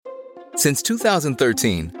Since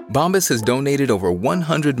 2013, Bombas has donated over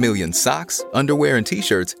 100 million socks, underwear, and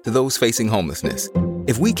T-shirts to those facing homelessness.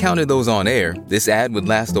 If we counted those on air, this ad would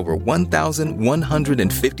last over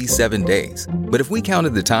 1,157 days. But if we counted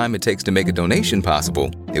the time it takes to make a donation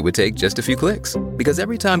possible, it would take just a few clicks. Because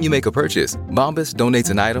every time you make a purchase, Bombas donates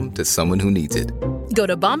an item to someone who needs it. Go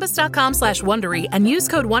to bombas.com/Wondery and use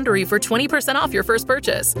code Wondery for 20% off your first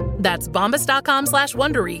purchase. That's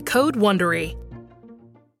bombas.com/Wondery, code Wondery.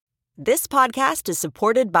 This podcast is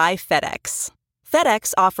supported by FedEx.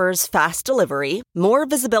 FedEx offers fast delivery, more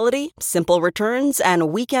visibility, simple returns,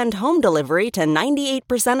 and weekend home delivery to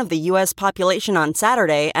 98% of the U.S. population on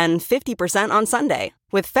Saturday and 50% on Sunday.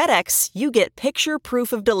 With FedEx, you get picture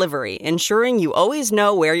proof of delivery, ensuring you always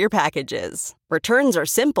know where your package is. Returns are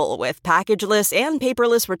simple with packageless and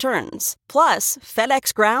paperless returns. Plus,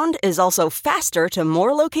 FedEx Ground is also faster to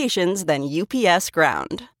more locations than UPS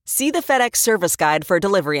Ground. See the FedEx service guide for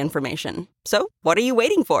delivery information. So, what are you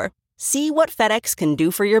waiting for? See what FedEx can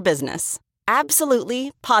do for your business.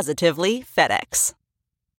 Absolutely, positively FedEx.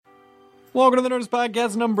 Welcome to the Nerdist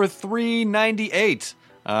Podcast number 398.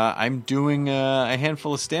 I'm doing a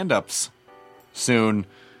handful of stand-ups soon.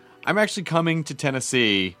 I'm actually coming to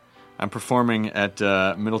Tennessee. I'm performing at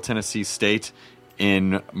Middle Tennessee State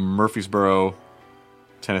in Murfreesboro,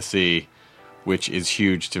 Tennessee, which is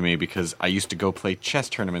huge to me because I used to go play chess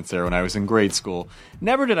tournaments there when I was in grade school.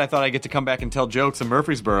 Never did I thought I'd get to come back and tell jokes in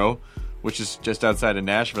Murfreesboro, which is just outside of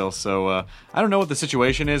Nashville. So I don't know what the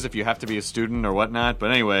situation is, if you have to be a student or whatnot.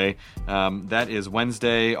 But anyway, that is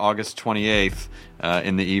Wednesday, August 28th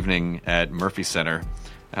in the evening at Murphy Center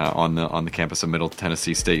on the campus of Middle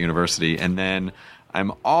Tennessee State University. And then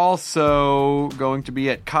I'm also going to be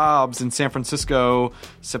at Cobb's in San Francisco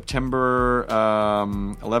September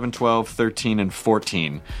 11, 12, 13, and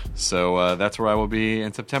 14. So that's where I will be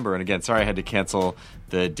in September. And again, sorry I had to cancel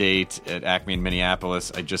the date at Acme in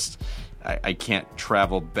Minneapolis. I can't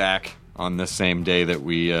travel back on the same day that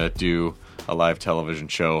we do a live television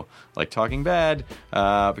show like Talking Bad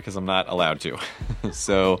because I'm not allowed to.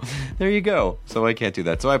 So there you go. So I can't do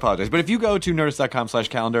that. So I apologize. But if you go to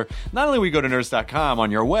nerdist.com/calendar, not only will you go to nerdist.com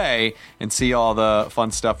on your way and see all the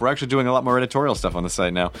fun stuff, we're actually doing a lot more editorial stuff on the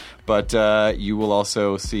site now, but you will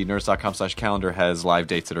also see nerdist.com/calendar has live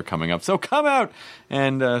dates that are coming up. So come out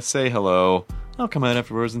and say hello. I'll come out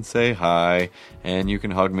afterwards and say hi, and you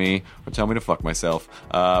can hug me or tell me to fuck myself,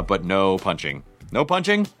 but no punching. No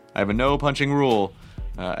punching. I have a no punching rule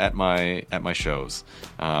at my shows.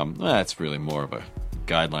 That's really more of a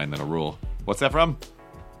guideline than a rule. What's that from?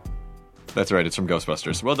 That's right, it's from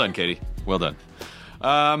Ghostbusters. Well done, Katie. Well done.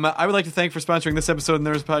 I would like to thank for sponsoring this episode of the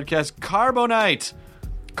Nerdist Podcast, Carbonite.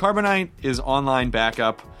 Carbonite is online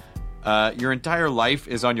backup. Your entire life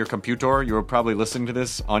is on your computer. You were probably listening to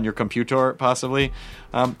this on your computer, possibly.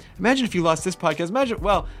 Imagine if you lost this podcast. I guess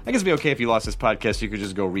it'd be okay if you lost this podcast. You could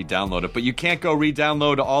just go re-download it, but you can't go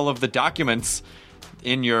re-download all of the documents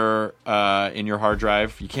in your hard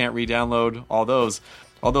drive. You can't re-download all those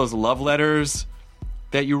love letters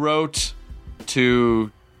that you wrote to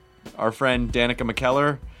our friend Danica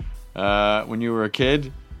McKellar when you were a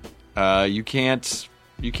kid. You can't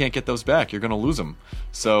get those back. You're going to lose them.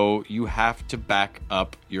 So you have to back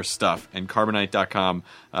up your stuff, and Carbonite.com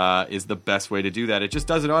is the best way to do that. It just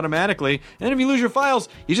does it automatically, and then if you lose your files,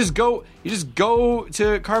 you just go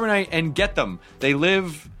to Carbonite and get them. They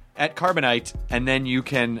live at Carbonite, and then you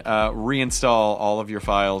can reinstall all of your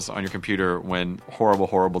files on your computer when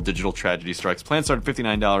horrible digital tragedy strikes. Plans start at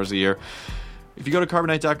 $59 a year. If you go to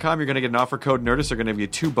Carbonite.com, you're going to get an offer code NERDIST. They're going to give you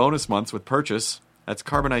 2 bonus months with purchase. That's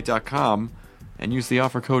Carbonite.com, and use the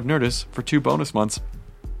offer code NERDIST for 2 bonus months.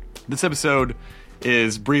 This episode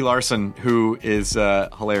is Brie Larson, who is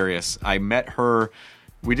hilarious. I met her.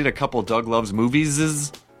 We did a couple Doug Loves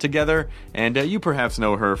Movies together, and you perhaps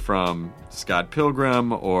know her from Scott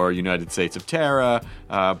Pilgrim or United States of Terror,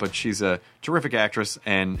 but she's a terrific actress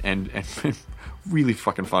and really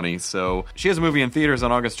fucking funny. So she has a movie in theaters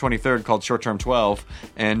on August 23rd called Short Term 12,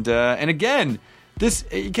 and again, this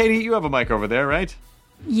Katie, you have a mic over there, right?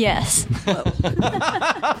 Yes.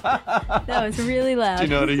 That was really loud. Do you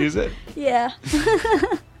know how to use it? Yeah.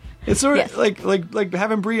 It's sort of like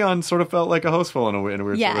having Brie on sort of felt like a hostful in a weird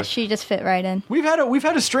way. Yeah, she just fit right in. We've had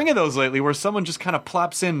a string of those lately where someone just kind of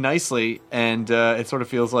plops in nicely, and it sort of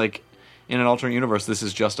feels like in an alternate universe this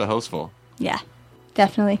is just a hostful. Yeah,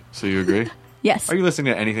 definitely. So you agree? Yes. Are you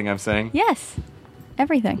listening to anything I'm saying? Yes.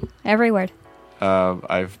 Everything. Every word.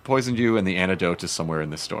 I've poisoned you, and the antidote is somewhere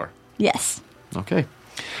in this store. Yes. Okay.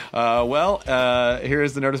 Here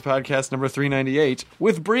is the Nerdist Podcast number 398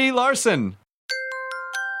 with Brie Larson.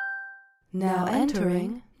 Now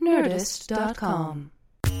entering Nerdist.com.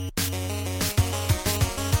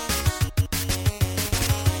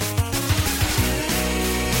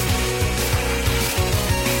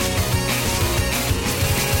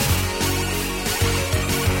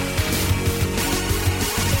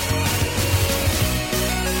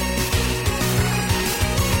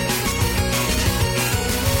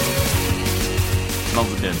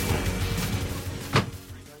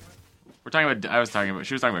 I was talking about.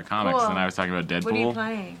 She was talking about comics, Cool. and I was talking about Deadpool. What are you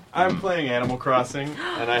playing? I'm playing Animal Crossing,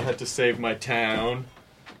 and I had to save my town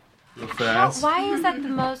real fast. Why is that the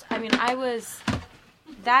most? I mean,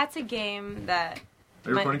 That's a game that.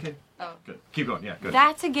 Are you recording, Kate? Oh. Good. Keep going. Yeah, good.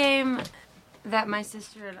 That's a game that my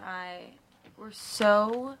sister and I were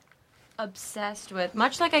so obsessed with,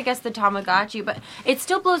 much like I guess the Tamagotchi, but it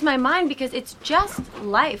still blows my mind because it's just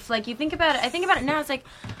life. Like you think about it, I think about it now, it's like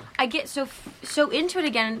I get so into it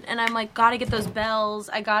again, and I'm like, gotta get those bells,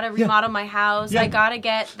 I gotta remodel my house, I gotta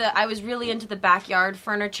get I was really into the backyard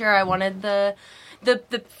furniture, I wanted the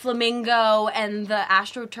flamingo and the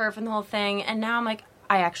AstroTurf and the whole thing, and now I'm like,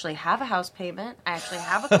 I actually have a house payment. I actually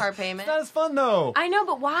have a car payment. It's not as fun, though. I know,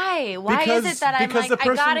 but why? Why is it that I'm like,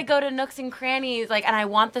 I gotta go to Nooks and Crannies, like, and I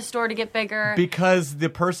want the store to get bigger? Because the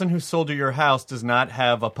person who sold you your house does not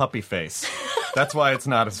have a puppy face. That's why it's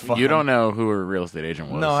not as fun. You don't know who her real estate agent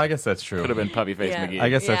was. No, I guess that's true. Could have been Puppy Face McGee. I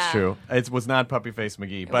guess that's true. It was not Puppy Face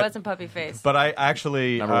McGee. It wasn't Puppy Face. But I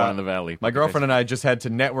actually... Number one in the valley. My girlfriend and I just had to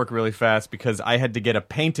network really fast because I had to get a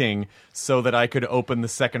painting so that I could open the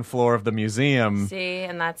second floor of the museum. See,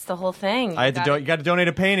 and that's the whole thing. You got to donate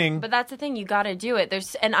a painting. But that's the thing, you got to do it.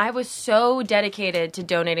 And I was so dedicated to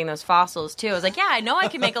donating those fossils too. I was like, yeah, I know I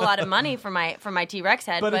can make a lot of money for my T-Rex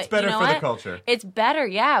head, but it's better you know for what? the culture. It's better,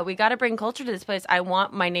 yeah. We got to bring culture to this place. I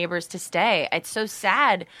want my neighbors to stay. It's so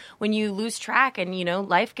sad when you lose track and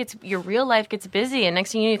your real life gets busy, and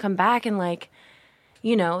next thing you come back and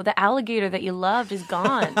the alligator that you loved is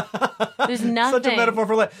gone. There's nothing. Such a metaphor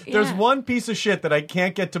for life. Yeah. There's one piece of shit that I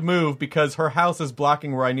can't get to move because her house is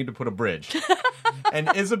blocking where I need to put a bridge.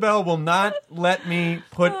 And Isabel will not let me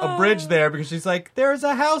put a bridge there because she's like, there's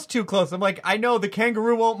a house too close. I'm like, I know, the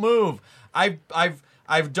kangaroo won't move.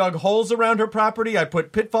 I've dug holes around her property. I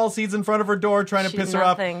put pitfall seeds in front of her door trying to piss her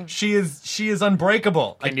off. She is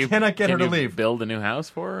unbreakable. I cannot get her to leave. Build a new house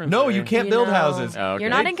for her? No, you can't build houses. Oh, okay. You're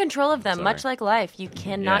not in control of them, Sorry. much like life. You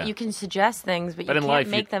cannot. Yeah. You can suggest things, but you in can't life,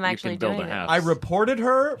 make them you actually can build do a anything. house. I reported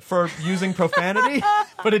her for using profanity,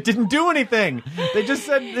 but it didn't do anything. They just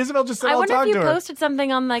said, Isabel just said, I I'll wonder talk if to you her. posted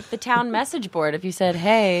something on the town message board. If you said,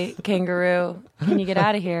 "Hey, kangaroo, can you get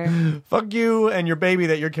out of here?" Fuck you and your baby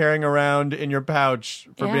that you're carrying around in your pouch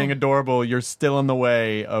for Yeah. being adorable. You're still in the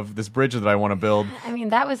way of this bridge that I want to build. I mean,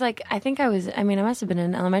 that was I must have been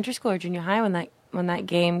in elementary school or junior high when that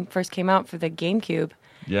game first came out for the GameCube.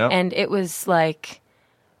 Yeah. And it was like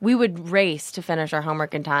we would race to finish our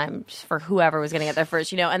homework in time for whoever was going to get there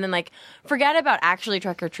first, and then forget about actually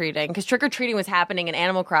trick-or-treating, because trick-or-treating was happening in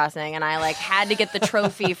Animal Crossing, and I had to get the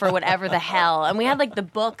trophy for whatever the hell. And we had the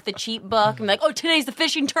book, the cheat book, and today's the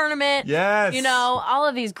fishing tournament. Yes. All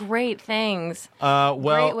of these great things.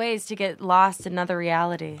 Great ways to get lost in another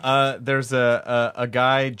reality. There's a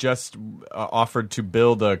guy just offered to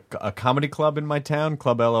build a comedy club in my town,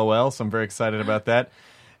 Club LOL, so I'm very excited about that.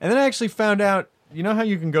 And then I actually found out, you know how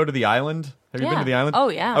you can go to the island? Have you been to the island? Oh,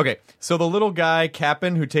 yeah. Okay, so the little guy,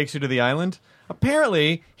 Cap'n, who takes you to the island,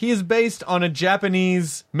 apparently he is based on a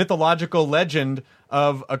Japanese mythological legend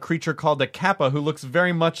of a creature called a kappa who looks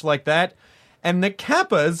very much like that. And the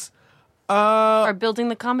kappas... or building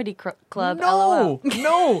the comedy club. No, LOL.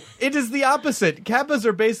 no, it is the opposite. Kappas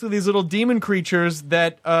are basically these little demon creatures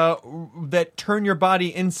that turn your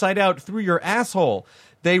body inside out through your asshole.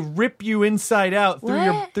 They rip you inside out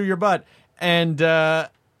through your butt, and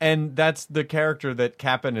that's the character that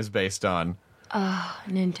Cap'n is based on. Oh,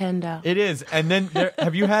 Nintendo. It is, and then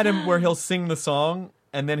have you had him where he'll sing the song?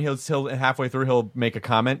 And then he'll halfway through he'll make a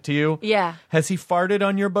comment to you. Yeah. Has he farted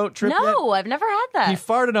on your boat trip yet? No, I've never had that. He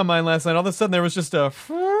farted on mine last night. All of a sudden, there was just a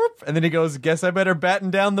whoop, and then he goes, "Guess I better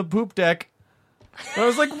batten down the poop deck." And I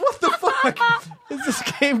was like, "What the fuck is this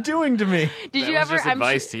game doing to me?" Did That you was ever? just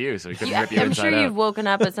advice to you, so he couldn't rip you I'm inside sure out. you've woken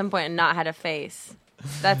up at some point and not had a face.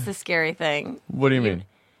 That's the scary thing. What do you mean?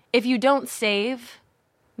 If you don't save,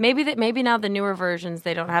 maybe now the newer versions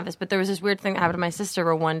they don't have this. But there was this weird thing that happened to my sister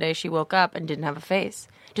where one day she woke up and didn't have a face,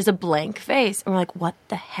 just a blank face, and we're like, "What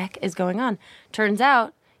the heck is going on?" Turns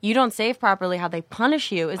out, you don't save properly. How they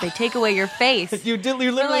punish you is they take away your face. You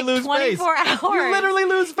literally for lose 24 face. hours. You literally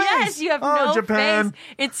lose face. Yes, you have oh, no Japan. face.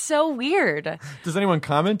 It's so weird. Does anyone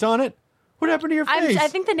comment on it? What happened to your face? I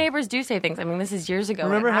think the neighbors do say things. I mean, this is years ago.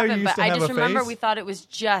 Remember when it how you happened, used but to I have just a remember face? we thought it was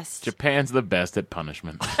just Japan's the best at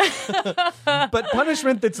punishment. But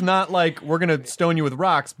punishment that's not like we're gonna stone you with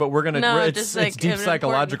rocks, but we're gonna just it's deep an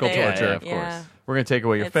psychological important thing. torture. Yeah, of course. We're gonna take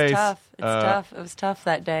away your It's face. tough. It's tough. It was tough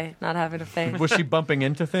that day, not having a face. Was she bumping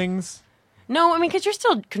into things? No, I mean, because you're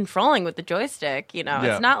still controlling with the joystick. You know,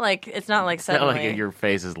 Yeah. it's not like Not suddenly. like your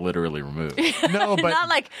face is literally removed. No, but not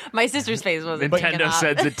like my sister's face wasn't taken Nintendo off.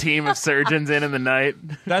 sends a team of surgeons in the night.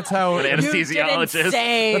 that's how An anesthesiologist. Didn't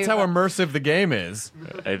save. that's how immersive the game is.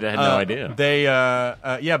 I had no idea. They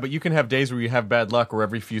yeah, but you can have days where you have bad luck, where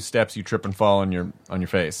every few steps you trip and fall on your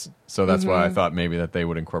face. So that's why I thought maybe that they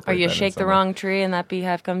would Or incorporate. you that in shake the some way. wrong tree and that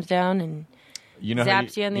beehive comes down and You know how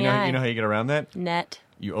zaps you in the you know, eye. You know how you get around that? net.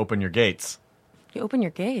 You open your gates. You open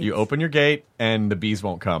your gate. You open your gate, and the bees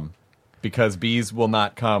won't come, because bees will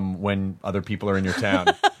not come when other people are in your town.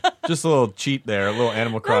 Just a little cheat there, a little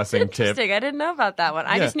Animal That's Crossing tip. interesting. I didn't know about that one.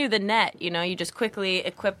 I Yeah. just knew the net. You know, you just quickly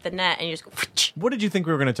equip the net and you just go. What did you think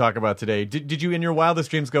we were going to talk about today? Did you, in your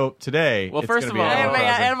wildest dreams, go today? Well, it's first gonna of be all- Animal Yeah,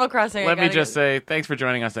 Crossing. Animal Crossing. I Let me gotta just go. say thanks for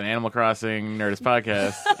joining us on Animal Crossing Nerdist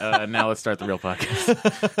Podcast. Now let's start the real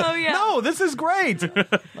podcast. Oh yeah. No, this is great.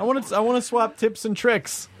 I want to swap tips and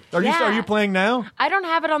tricks. Are Yeah. you playing now? I don't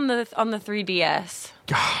have it on the 3DS.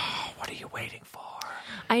 What are you waiting for?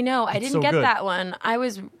 I know. I It's didn't so get good. that one. I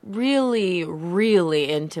was really,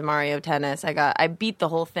 really into Mario Tennis. I beat the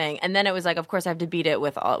whole thing, and then it was like, of course, I have to beat it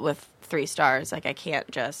with 3 stars. Like I can't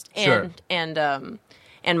just Sure.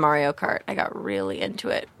 and Mario Kart. I got really into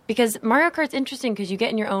it because Mario Kart's interesting because you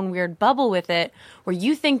get in your own weird bubble with it, where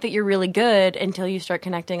you think that you're really good until you start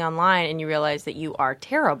connecting online and you realize that you are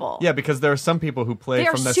terrible. Yeah, because there are some people who play They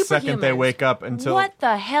are from the second they superhumans. wake up until. What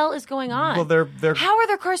the hell is going on? Well, they're How are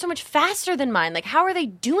their cars so much faster than mine? Like, how are they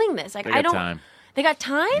doing this? Like, They I got don't. time. They got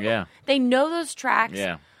time. Yeah. They know those tracks.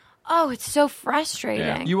 Yeah. Oh, it's so frustrating.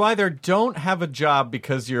 Yeah. You either don't have a job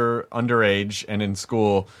because you're underage and in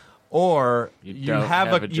school, or You don't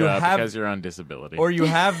have a job because you're on disability. or you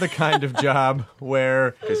have the kind of job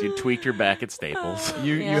where because you tweaked your back at Staples.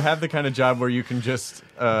 you Yeah. have the kind of job where you can just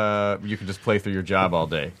play through your job all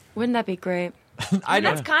day. Wouldn't that be great? I And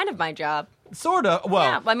that's kind of my job. sort of. Well,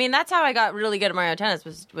 Yeah, I mean that's how I got really good at Mario Tennis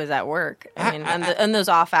was at work. I mean, and those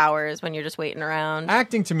off hours when you're just waiting around.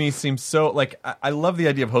 acting to me seems so like I love the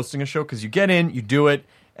idea of hosting a show because you get in, you do it,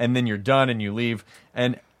 and then you're done and you leave.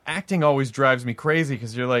 And acting always drives me crazy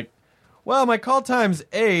because you're like, well, my call time's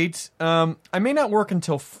 8. I may not work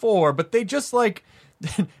until 4, but they just like.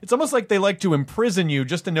 It's almost like they like to imprison you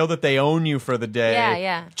just to know that they own you for the day. Yeah,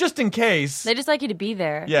 yeah. Just in case. They just like you to be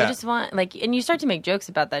there. Yeah. They just want and you start to make jokes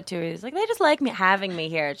about that too. It's like they just like me having me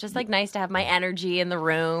here. It's just like nice to have my energy in the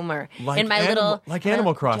room or Like in my Animal- like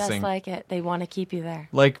Animal Crossing. Just like it. They want to keep you there.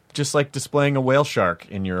 Just like displaying a whale shark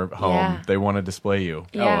in your home. Yeah. They want to display you.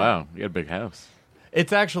 Yeah. Oh, wow. You got a big house.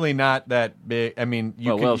 It's actually not that big. I mean,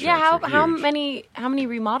 you Well, can well, Yeah, Sharks are how huge. many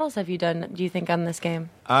remodels have you done, do you think, on this game?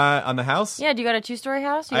 on the house. Yeah, do you got a 2-story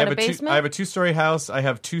house? You I got have a basement? I have a 2-story house. I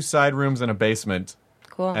have 2 side rooms and a basement,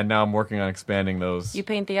 Cool. and now I'm working on expanding those. You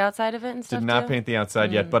paint the outside of it and stuff Did not too? paint the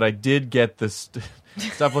outside yet, but I did get this.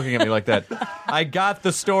 Stop looking at me like that. I got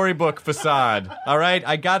the storybook facade. All right,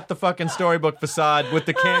 I got the fucking storybook facade with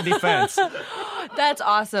the candy fence. That's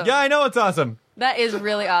awesome. Yeah, I know it's awesome. That is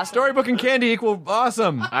really awesome. Storybook and candy equal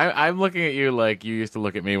awesome. I'm looking at you like you used to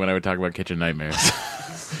look at me when I would talk about Kitchen Nightmares.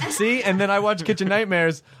 See, and then I watched Kitchen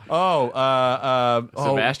Nightmares.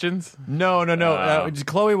 Sebastian's? No.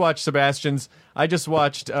 Chloe watched Sebastian's. I just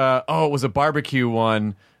watched. It was a barbecue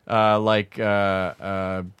one,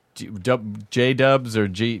 J Dubs or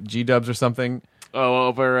G Dubs or something. Oh,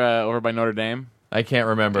 over by Notre Dame I can't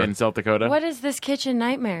remember. in South Dakota. What is this Kitchen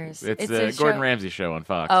Nightmares? It's a the Gordon show- Ramsay show on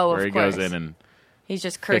Fox, Oh, of where he goes course. in and He's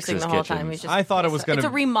just cursing his the whole kitchens. time. He's just, I thought it was gonna- It's a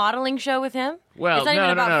remodeling show with him? well, it's not no, even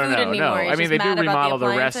no, about no, food no, anymore. no. He's I mean, just they mad do about remodel the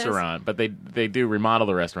appliances. restaurant, but they do remodel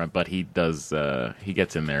the restaurant. But he does he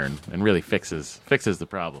gets in there and really fixes the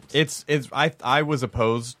problems. I was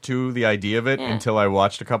opposed to the idea of it Yeah. until I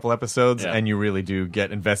watched a couple episodes, Yeah. and you really do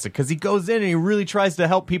get invested because he goes in and he really tries to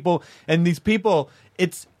help people, and these people,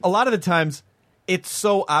 it's a lot of the times it's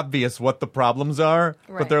so obvious what the problems are,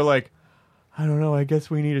 but Right. they're like, I don't know, I guess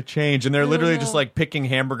we need a change. And they're literally just know. like picking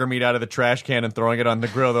hamburger meat out of the trash can and throwing it on the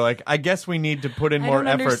grill. They're like, I guess we need to put in I more don't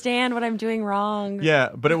effort. understand what I'm doing wrong. Yeah,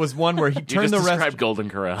 but it was one where he you turned just the described restaurant. Golden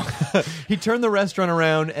Corral. He turned the restaurant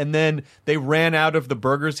around, and then they ran out of the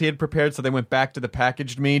burgers he had prepared, so they went back to the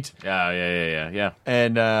packaged meat. yeah.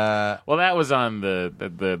 And Well, that was on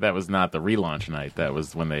the that was not the relaunch night. That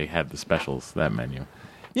was when they had the specials, that menu.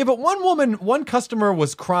 yeah, but one customer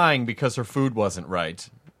was crying because her food wasn't right.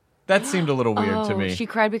 That seemed a little weird to me. She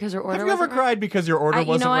cried because her order Have you ever wasn't right? cried because your order You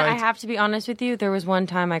wasn't know what? right? I have to be honest with you. There was one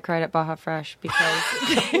time I cried at Baja Fresh because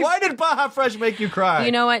Why did Baja Fresh make you cry?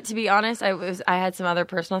 you know what? To be honest, I had some other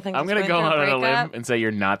personal things. I'm going to go out on a limb and say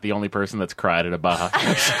you're not the only person that's cried at a Baja.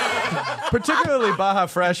 particularly Baja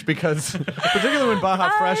Fresh particularly when Baja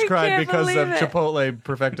I Fresh cried can't because believe it. Chipotle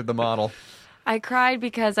perfected the model. I cried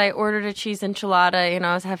because I ordered a cheese enchilada.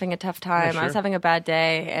 I was having a tough time. sure. I was having a bad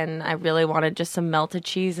day, and I really wanted just some melted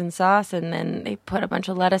cheese and sauce, and then they put a bunch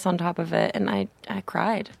of lettuce on top of it, and I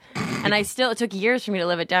cried. And it took years for me to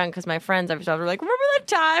live it down because my friends every time were like, remember that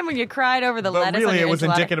time when you cried over the lettuce on really, your it was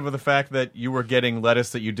enchilada? indicative of the fact that you were getting lettuce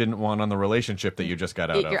that you didn't want on the relationship that you just got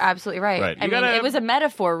out of. You're absolutely right. Right. I You mean, gotta- it was a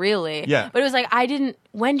metaphor, really. Yeah. But it was like,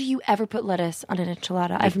 when do you ever put lettuce on an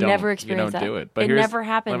enchilada? I've never experienced that. You don't do it. But it here's- never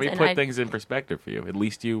happens. Let me and put things in perspective for you. At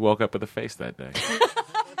least you woke up with a face that day.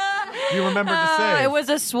 You remembered to say. It was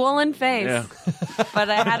a swollen face. Yeah. But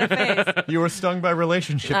I had a face. You were stung by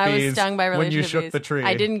relationship I bees was stung by relationship when you shook bees. the tree.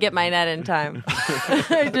 I didn't get my net in time.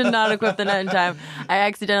 I did not equip the net in time. I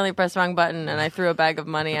accidentally pressed the wrong button and I threw a bag of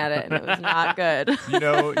money at it, and it was not good.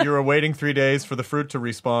 You were waiting 3 days for the fruit to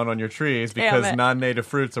respawn on your trees because Damn it. non-native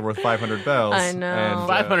fruits are worth 500 bells. I know. And,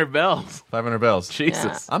 500 bells. 500 bells.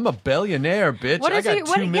 Jesus. I'm a billionaire, bitch. What I is got it?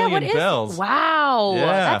 2 million bells. Wow, Yeah.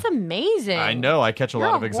 that's amazing. I know. I catch a You're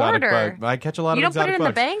lot a of exotic hoarder. bugs. I catch a lot You of don't put exotic it in the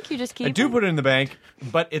bugs. bank. You just keep. I do put it in the bank,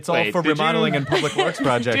 but it's all Wait, for did you- remodeling and public works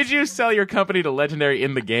projects. Did you sell your company to Legendary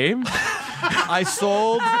in the game? I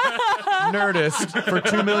sold Nerdist for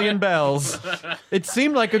 2 million bells. It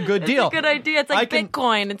seemed like a good deal. It's a good idea. It's like I can-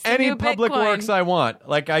 Bitcoin. It's the Any new public Bitcoin. works I want.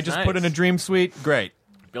 Like, I just put in a Nice. dream suite. Great.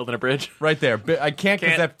 Building a bridge? Right there. I can't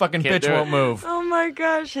because Can't- that fucking can't bitch do it. won't move. Oh my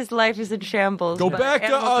gosh, his life is in shambles. Go but back to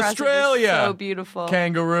Animal Crossing is Australia. So beautiful.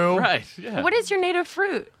 Kangaroo. Right. Yeah. What is your native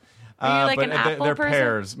fruit? Are you like but an apple they're person?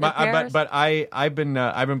 pears. They're pears? But I've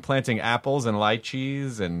been planting apples and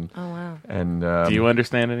lychees and Oh wow. and Do you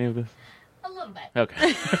understand any of this? A little bit.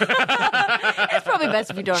 Okay. It's probably best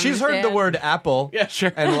if you don't. she's heard the understand. word apple Yeah,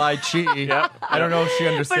 sure. and lychee. Yep. I don't know if she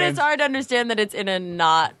understands. But it's hard to understand that it's in a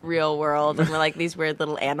not real world, and we're like these weird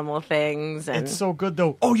little animal things. And It's so good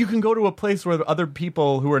though. Oh, you can go to a place where other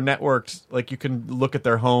people who are networked, like you can look at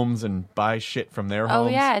their homes and buy shit from their oh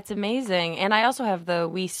homes. yeah, it's amazing. And I also have the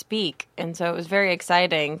We Speak, and so it was very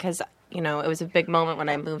exciting because it was a big moment when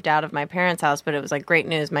I moved out of my parents' house. But it was like great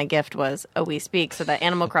news. My gift was a We Speak, so that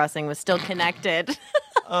Animal Crossing was still connected with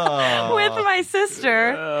my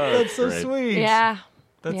sister. That's so Great. sweet. Yeah.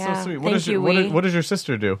 That's Yeah. so sweet. Thank you, Wee. What does your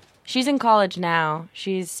sister do? She's in college now.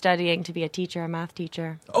 She's studying to be a teacher, a math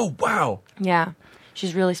teacher. Oh wow. Yeah.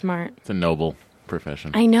 She's really smart. It's a noble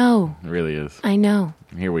profession. I know. It really is. I know.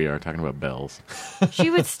 And here we are talking about bells. She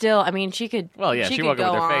would still, I mean, she could. Well, yeah, she could woke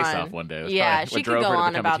up go with her face on. off one day. That's Yeah, probably she what could drove go her to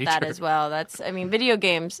on become a about that teacher. as well. Video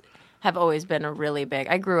games have always been a really big.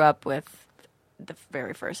 I grew up with the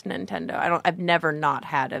very first Nintendo. I've never not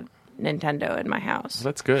had a Nintendo in my house.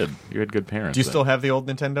 That's good. You had good parents. Do you then. still have the old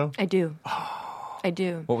Nintendo? I do. I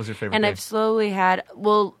do. What was your favorite And game? I've slowly had.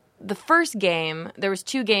 Well, the first game. There was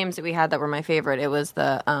 2 games that we had that were my favorite. It was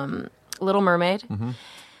the Little Mermaid. Mm-hmm.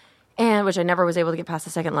 And which I never was able to get past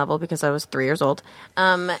the second level because I was 3 years old.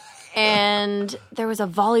 And there was a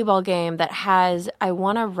volleyball game that has. I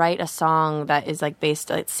want to write a song that is like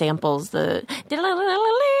it samples the.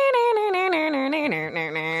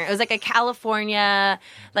 It was like a California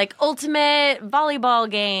ultimate volleyball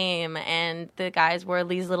game, and the guys wore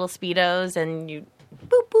these little Speedos, and you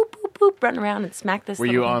boop boop boop boop run around and smack this. Were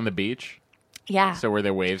you little- on the beach? Yeah. So were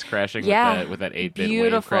there waves crashing Yeah. with that 8-bit wave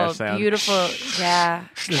beautiful, crash sound? beautiful, yeah. And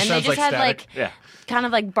they sounds just like had static. Yeah. kind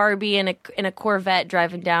of like Barbie in a Corvette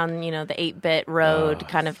driving down, the 8-bit road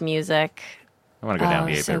kind of music. I want to go down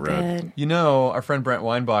the 8-bit so road. good. You know, our friend Brent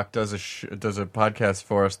Weinbach does a podcast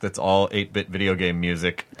for us that's all 8-bit video game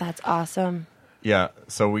music. That's awesome. Yeah,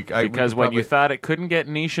 so Because when you thought it couldn't get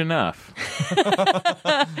niche enough,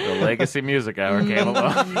 the Legacy Music Hour came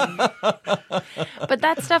along. But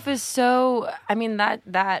that stuff is so. I mean, that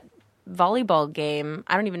volleyball game.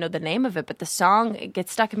 I don't even know the name of it, but the song it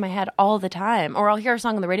gets stuck in my head all the time. Or I'll hear a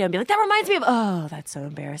song on the radio and be like, "That reminds me of." Oh, that's so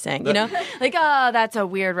embarrassing. Oh, that's a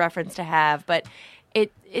weird reference to have. But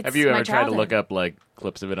it's. Have you my ever tried to look childhood. up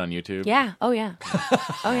clips of it on YouTube? Yeah. Oh yeah.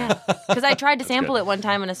 Oh yeah. Because I tried to sample it one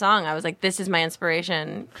time in a song. I was like, "This is my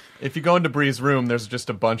inspiration." if you go into Bree's room, there's just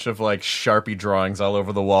a bunch of Sharpie drawings all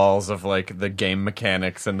over the walls of the game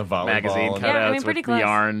mechanics and the volleyball. Magazine and- cutouts Yeah, I mean, pretty with close.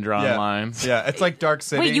 yarn drawn yeah. lines. Yeah, it's like Dark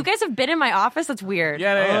City. Wait, you guys have been in my office? That's weird.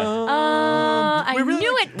 Yeah. I We really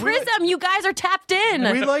knew like- it. we like- Prism, you guys are tapped in.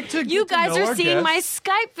 We like to get You to guys know are our seeing my guests.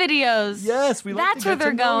 Skype videos. Yes, we like That's to where get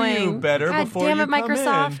they're to know going. you better God before damn you it, come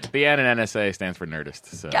Microsoft. The N in NSA stands for Nerdist.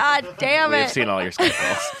 So God damn we've it. seen all your Skype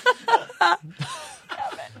calls.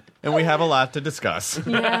 and we have a lot to discuss.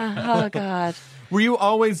 Yeah. Oh God. Were you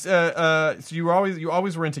always? So you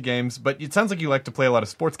always were into games, but it sounds like you like to play a lot of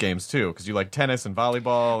sports games too, because you like tennis and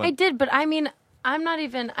volleyball. I And, did, but I mean, I'm not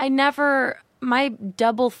even. I never. my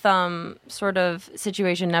double thumb sort of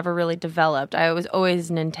situation never really developed. I was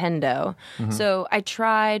always Nintendo. So I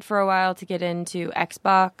tried for a while to get into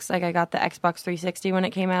Xbox. Like I got the Xbox 360 when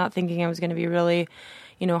it came out, thinking I was going to be really,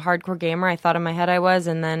 hardcore gamer. I thought in my head I was,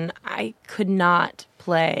 and then I could not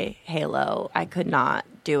play Halo. I could not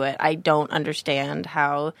do it. I don't understand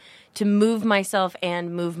how to move myself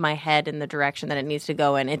and move my head in the direction that it needs to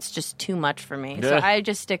go in. It's just too much for me. So I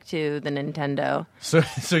just stick to the Nintendo.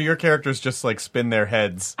 So your characters just like spin their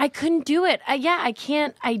heads. I couldn't do it. I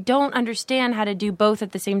can't. I don't understand how to do both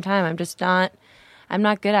at the same time. I'm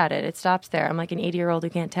not good at it. It stops there. I'm like an 80-year-old who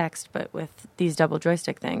can't text, but with these double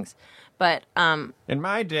joystick things. But in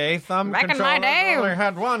my day, thumb back in controllers my day, only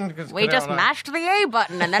had one. we just mashed the A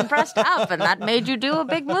button and then pressed up, and that made you do a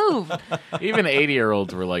big move. Even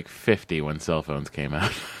 80-year-olds were like 50 when cell phones came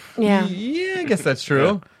out. Yeah. Yeah, I guess that's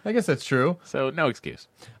true. I guess that's true. So no excuse.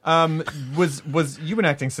 Was you've been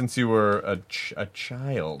acting since you were a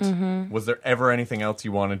child? Was there ever anything else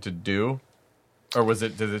you wanted to do? Or was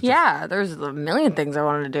it? Did it? Just... Yeah, there's a million things I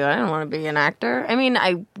wanted to do. I didn't want to be an actor. I mean,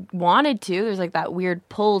 I wanted to. There's like that weird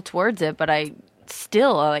pull towards it, but I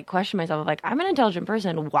like question myself. Like, I'm an intelligent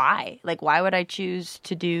person. Why? Like, why would I choose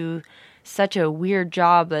to do such a weird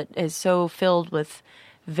job that is so filled with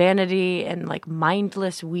vanity and like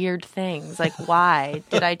mindless weird things? Like, why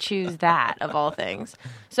did I choose that of all things?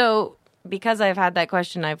 So, because I've had that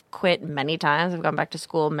question, I've quit many times. I've gone back to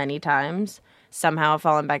school many times. Somehow I've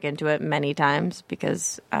fallen back into it many times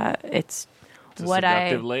because it's what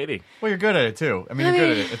seductive lady. Well, you're good at it too. I mean, you're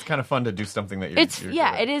good at it. It's kind of fun to do something that you're. You're good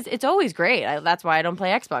at. It is. It's always great. That's why I don't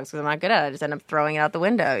play Xbox because I'm not good at it. I just end up throwing it out the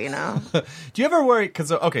window. Do you ever worry? Because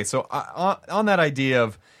so on that idea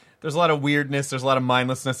of there's a lot of weirdness, there's a lot of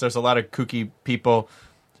mindlessness, there's a lot of kooky people.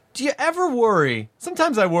 Do you ever worry?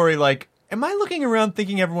 Sometimes I worry like. Am I looking around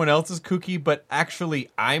thinking everyone else is kooky, but actually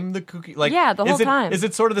I'm the kooky? Like, yeah, the whole time. Is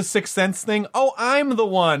it sort of the Sixth Sense thing? Oh, I'm the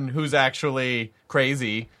one who's actually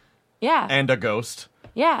crazy. Yeah. And a ghost.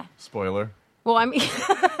 Yeah. Spoiler. Well, I mean,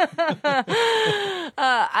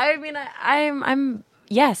 I'm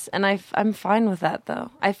yes, and I'm fine with that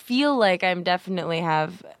though. I feel like I'm definitely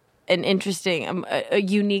have an interesting, a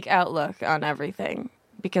unique outlook on everything.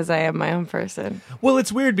 Because I am my own person. Well,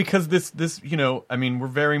 it's weird because this I mean, we're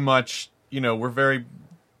very much, we're very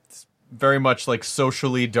much like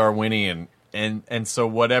socially Darwinian, and so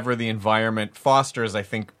whatever the environment fosters, I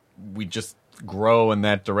think we just grow in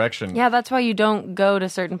that direction. Yeah, that's why you don't go to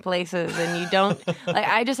certain places, and you don't like.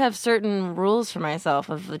 I just have certain rules for myself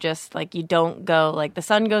of just like you don't go like the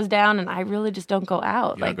sun goes down, and I really just don't go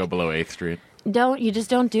out. You like don't go below 8th Street. You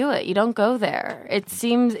just don't do it. You don't go there. It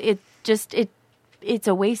seems it's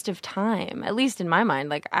a waste of time, at least in my mind.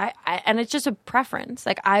 Like and it's just a preference.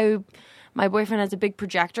 Like my boyfriend has a big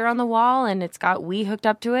projector on the wall, and it's got Wii hooked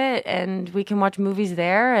up to it, and we can watch movies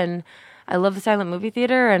there. And I love the silent movie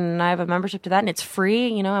theater, and I have a membership to that, and it's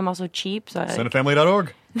free. I'm also cheap, so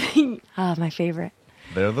Cinefamily.org. My favorite.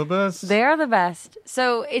 They're the best. They're the best.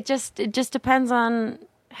 So it just depends on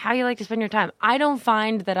how you like to spend your time. I don't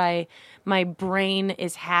find that my brain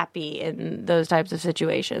is happy in those types of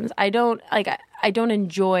situations. I don't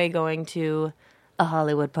enjoy going to a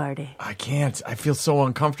Hollywood party. I can't. I feel so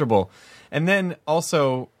uncomfortable. And then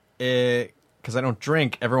also, because I don't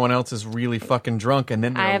drink, everyone else is really fucking drunk. And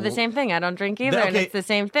then I have the same thing. I don't drink either, and it's the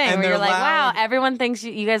same thing. And where you're like, loud. wow, everyone thinks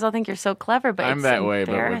you guys all think you're so clever, but I'm it's that way,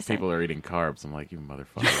 but when embarrassing. people are eating carbs, I'm like, you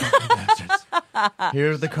motherfucker.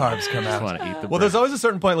 Here the carbs come I just out. want to eat the Well, there's always a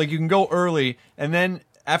certain point, like you can go early, and then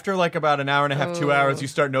after like about an hour and a half, 2 hours, you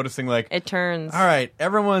start noticing like, It turns. all right,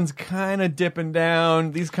 everyone's kind of dipping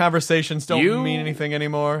down. These conversations don't mean anything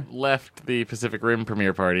anymore. Left the Pacific Rim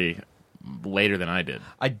premiere party later than I did.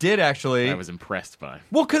 I did actually. I was impressed by.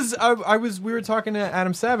 Well, because we were talking to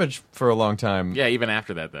Adam Savage for a long time. Yeah, even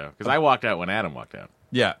after that though, because I walked out when Adam walked out.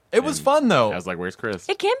 Yeah, it was fun though. I was like, "Where's Chris?"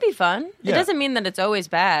 It can be fun. Yeah. It doesn't mean that it's always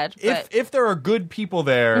bad. But If there are good people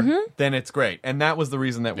there, then it's great, and that was the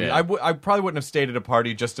reason that Yeah. I probably wouldn't have stayed at a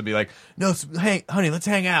party just to be like, no, hey, honey, let's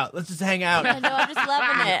hang out. Let's just hang out. I know, I'm just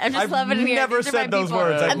loving it. I'm just I've loving it here. never These are my said those people.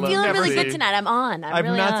 words. I'm I've feeling never really good seen- tonight. I'm on. I've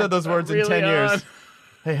really not on. said those words in Really 10 years. on.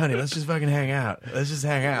 Hey, honey, let's just fucking hang out. Let's just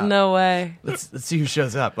hang out. No way. Let's see who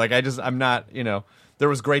shows up. Like I'm not. There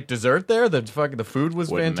was great dessert there. The food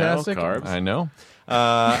was Wouldn't know, fantastic. carbs. I know.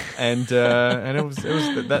 And it was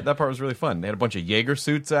that part was really fun. They had a bunch of Jaeger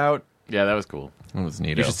suits out. Yeah, that was cool. It was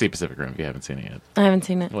neat. You should see Pacific Rim if you haven't seen it yet. I haven't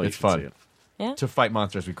seen it. Well, you It's should fun. see it. Yeah. To fight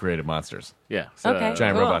monsters, we created monsters. Yeah. So, Okay.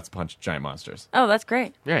 Giant Cool. robots punch giant monsters. Oh, that's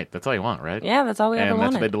great. Right. That's all you want, right? Yeah, that's all we and ever that's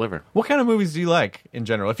wanted. what they deliver. What kind of movies do you like in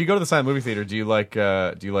general? If you go to the silent movie theater, do you like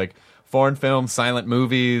foreign films, silent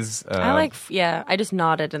movies. I just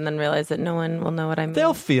nodded and then realized that no one will know what I mean.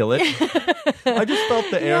 They'll feel it. I just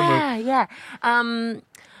felt the air move. Yeah.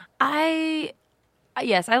 I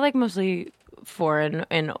like mostly foreign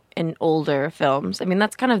and older films. I mean,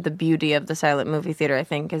 that's kind of the beauty of the silent movie theater, I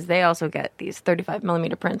think, is they also get these 35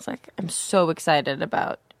 millimeter prints. Like, I'm so excited to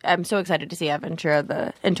see Aventura,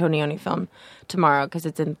 the Antonioni film, tomorrow because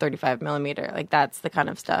it's in 35 millimeter. Like, that's the kind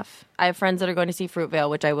of stuff. I have friends that are going to see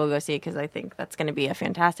Fruitvale, which I will go see because I think that's going to be a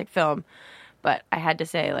fantastic film. But I had to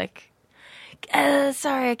say, like,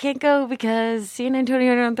 sorry, I can't go because seeing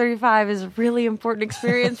Antonioni on 35 is a really important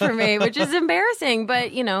experience for me, which is embarrassing.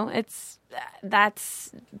 But, you know,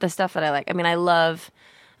 that's the stuff that I like. I mean, I love,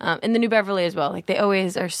 in the New Beverly as well, like they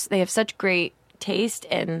have such great taste,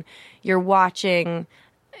 and you're watching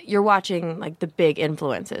like the big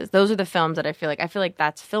influences. Those are the films that I feel like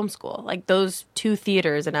that's film school. Like those two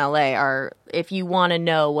theaters in LA are, if you want to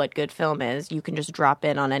know what good film is, you can just drop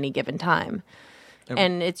in on any given time.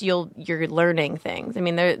 And you're learning things. I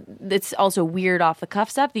mean, it's also weird off the cuff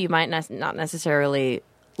stuff that you might not necessarily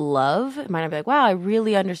love. It might not be like, wow, I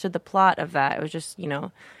really understood the plot of that. It was just, you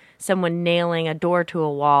know, someone nailing a door to a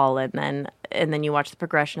wall, and then you watch the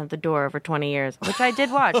progression of the door over 20 years, which I did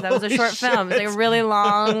watch. That was a short film. It's like really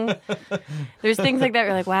long. There's things like that where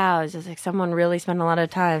you're like, wow, it's just like someone really spent a lot of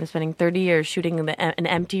time spending 30 years shooting in an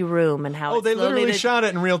empty room, and how they literally shot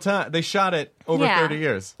it in real time. They shot it over 30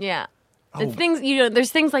 years. Yeah. It's things, you know, there's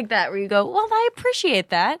things like that where you go, well, I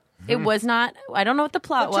appreciate that. It was not, I don't know what the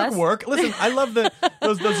plot was. It took work. Listen, I love those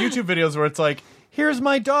YouTube videos where it's like, here's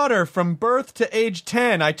my daughter from birth to age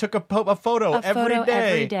 10. I took a photo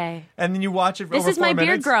every day. And then you watch it for over 4 minutes. This is my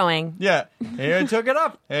beard growing. Yeah. Here I took it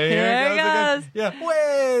up. Here it goes again. Yeah.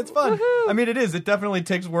 Way, it's fun. Woo-hoo. I mean, it is. It definitely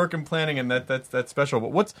takes work and planning, and that's special.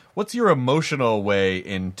 But what's your emotional way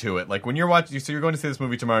into it? Like when you're watching, so you're going to see this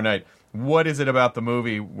movie tomorrow night. What is it about the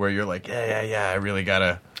movie where you're like, yeah, I really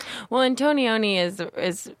gotta... Well, Antonioni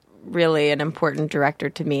is really an important director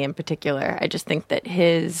to me in particular. I just think that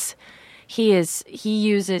he's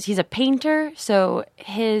a painter, so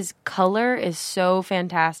his color is so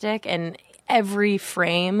fantastic, and every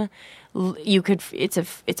frame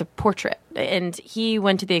it's a portrait. And he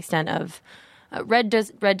went to the extent of Red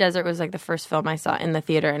Desert was like the first film I saw in the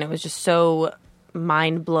theater, and it was just so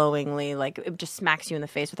mind-blowingly, like it just smacks you in the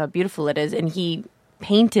face with how beautiful it is. And he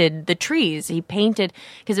painted the trees. He painted,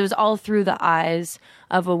 because it was all through the eyes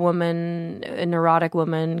of a woman, a neurotic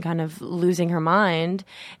woman kind of losing her mind.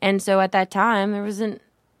 And so at that time, there wasn't,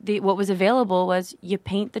 what was available was you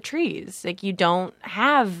paint the trees. Like you don't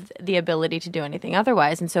have the ability to do anything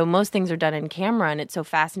otherwise. And so most things are done in camera, and it's so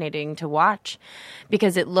fascinating to watch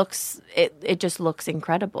because it just looks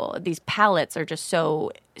incredible. These palettes are just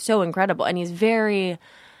so incredible. And he's very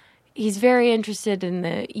interested in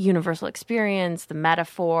the universal experience, the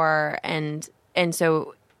metaphor, and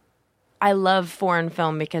so I love foreign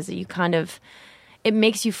film because it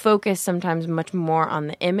makes you focus sometimes much more on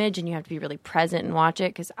the image, and you have to be really present and watch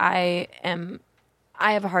it. Because I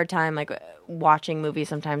have a hard time like watching movies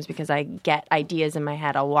sometimes because I get ideas in my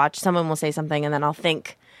head. I'll watch, someone will say something, and then I'll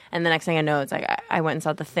think, and the next thing I know, it's like I went and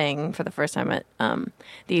saw The Thing for the first time at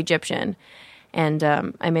the Egyptian, and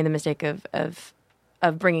I made the mistake of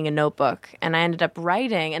bringing a notebook, and I ended up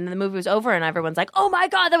writing, and then the movie was over, and everyone's like, oh my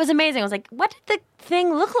God, that was amazing. I was like, what did the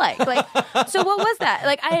thing look like? Like, so what was that?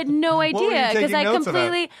 Like, I had no idea, because I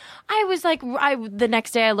completely, I was like, the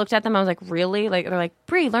next day I looked at them, I was like, really? Like, they're like,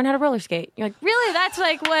 Brie, learn how to roller skate. You're like, really? That's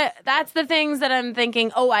like that's the things that I'm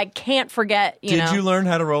thinking, oh, I can't forget, you know. Did you learn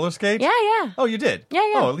how to roller skate? Yeah. Oh, you did? Yeah.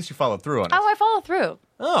 Oh, at least you followed through on it. Oh, I followed through.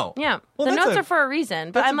 Oh. Yeah. Well, the notes are for a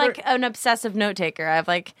reason, but I'm like an obsessive note taker. I have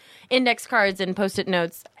like index cards and Post-it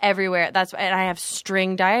notes everywhere. And I have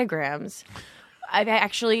string diagrams. I've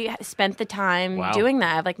actually spent the time doing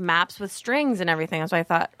that. I have like maps with strings and everything. So I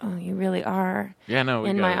thought, oh, you really are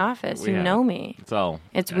in my office. You know me.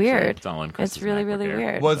 It's weird. It's all in It's really, really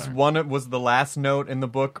weird. Was the last note in the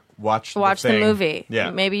book watch the movie?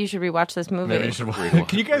 Yeah. Maybe you should rewatch this movie. Maybe you should.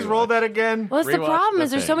 Can you guys roll that again? Well, the problem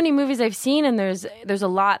is there's so many movies I've seen, and there's a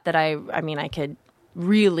lot that I could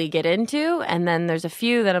really get into, and then there's a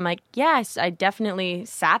few that I'm like, yes, I definitely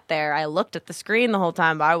sat there. I looked at the screen the whole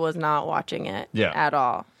time, but I was not watching it at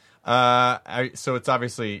all. So it's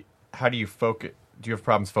obviously, how do you focus? Do you have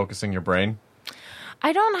problems focusing your brain?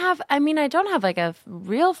 I don't have like a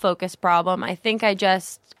real focus problem. I think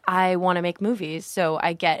I want to make movies. So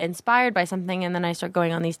I get inspired by something, and then I start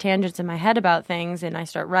going on these tangents in my head about things, and I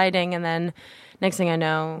start writing, and then next thing I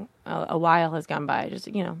know, a while has gone by. I just,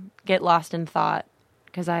 get lost in thought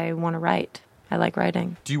because I want to write. I like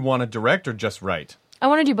writing. Do you want to direct or just write? I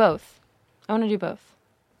want to do both.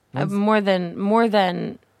 Probably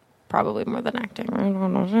more than acting. Hey,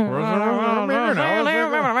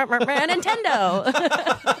 Nintendo.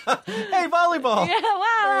 volleyball. Yeah,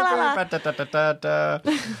 wow.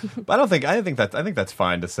 But I think that's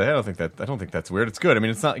fine to say. I don't think that's weird. It's good. I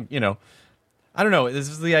mean, it's not, I don't know. This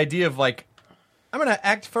is the idea of like, I'm going to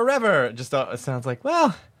act forever. It just sounds like,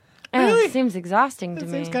 well, really? It seems exhausting to It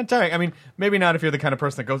me. seems kind of tiring. I mean, maybe not if you're the kind of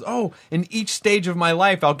person that goes, oh, in each stage of my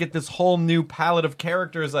life, I'll get this whole new palette of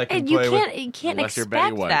characters I can play with. You can't Unless you're Betty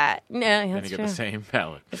expect White. that. No, And that's you true. get the same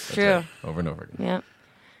palette. It's true. Over and over again.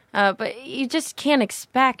 Yeah. But you just can't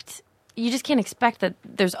expect that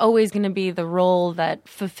there's always going to be the role that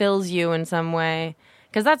fulfills you in some way.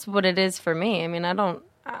 Because that's what it is for me. I mean,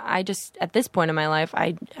 I just, at this point in my life,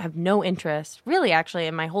 I have no interest, really actually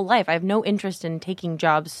in my whole life, I have no interest in taking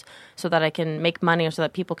jobs so that I can make money or so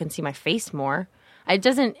that people can see my face more.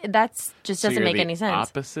 Doesn't make any sense.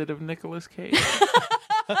 Opposite of Nicolas Cage.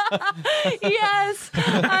 Yes,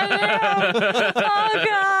 I am. Oh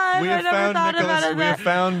God, We I have never found thought about it. we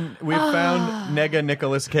have found Nega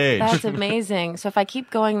Nicolas Cage. That's amazing. So if I keep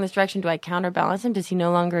going in this direction, do I counterbalance him? Does he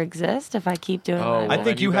no longer exist if I keep doing Oh, what well, I think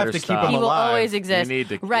then you have better to keep stop. him He will alive. always exist. You need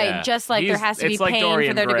to- right, yeah. just like there has to be It's like pain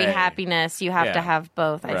Dorian for there to be Gray. happiness. You have to Yeah. have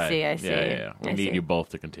both. I Right. see. Yeah. We I need see. you both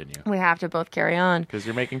to continue. We have to both carry on. Because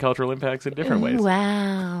you're making cultural impacts in different ways.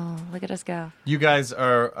 Wow. Look at us go. You guys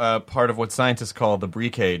are part of what scientists call the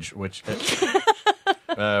Brecage, which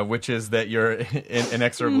is that you're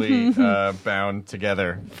inexorably bound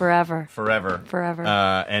together Forever. forever. Forever.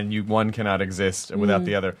 And one cannot exist without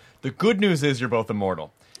the other. The good news is you're both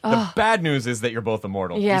immortal. The bad news is that you're both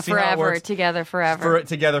immortal. Yeah, You see how it forever. works? Together forever.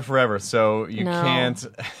 Together forever. So you No. can't.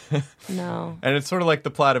 No. And it's sort of like the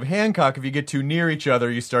plot of Hancock. If you get too near each other,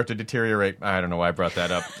 you start to deteriorate. I don't know why I brought that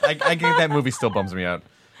up. I get that movie still bums me out.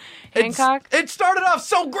 Hancock? It started off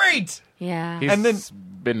so great. Yeah. He's And then-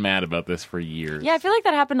 been mad about this for years. Yeah, I feel like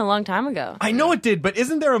that happened a long time ago. I know it did, but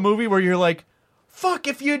isn't there a movie where you're like, fuck,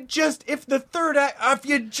 if the third act, if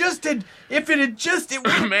it had just,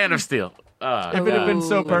 Man of Steel. if it had been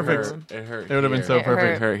so Ooh. perfect. It hurt. It would have been so It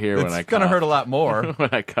perfect. It hurt here when I It's gonna coughed. hurt a lot more. when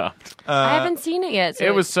I coughed. I haven't seen it yet. So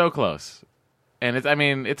It was so close. And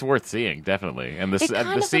it's worth seeing, definitely. And It kind the of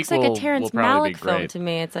looks sequel like a will Terrence probably Malick be film great. to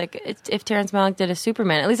me. It's like if Terrence Malick did a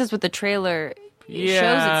Superman. At least that's what the trailer shows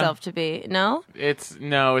Yeah. itself to be. No? It's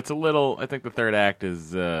a little. I think the third act is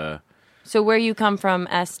So where you come from,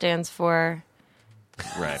 S stands for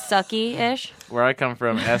right. sucky-ish? Where I come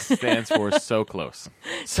from, S stands for so close.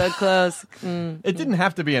 So close. It didn't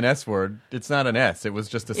have to be an S word. It's not an S. It was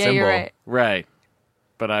just a Yeah, symbol. you're right. Right.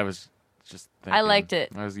 But I was just thinking, I liked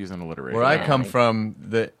it. I was using alliteration. Where I Yeah. come from,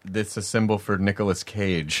 it's a symbol for Nicolas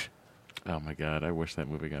Cage. Oh my god, I wish that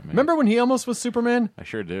movie got made. Remember when he almost was Superman? I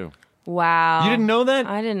sure do. Wow. You didn't know that?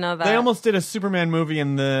 I didn't know that. They almost did a Superman movie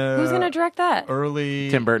in the Who's going to direct that? early.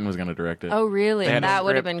 Tim Burton was going to direct it. Oh, really? They had a That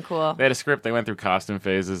would have script. been cool. They had a script. They went through costume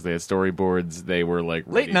phases. They had storyboards. They were like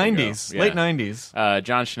late ready to go. 90s. Yeah. Late 90s.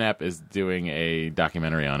 John Schnapp is doing a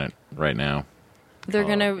documentary on it right now. They're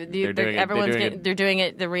going to... they're doing it- They're doing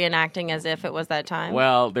it, the reenacting as if it was that time.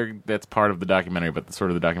 Well, that's part of the documentary, but sort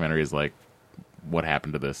of the documentary is like what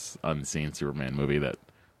happened to this unseen Superman movie that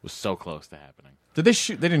was so close to happening. Did they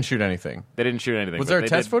shoot? They didn't shoot anything. They didn't shoot anything. Was but there they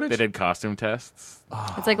test did- footage? They did costume tests.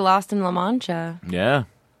 It's like Lost in La Mancha. Yeah.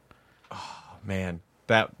 Man,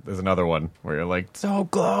 that is another one where you're like, so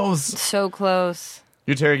close. So close.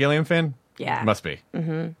 You a Terry Gilliam fan? Yeah. Must be.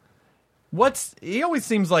 Mm-hmm. He always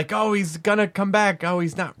seems like, oh, he's gonna come back. Oh,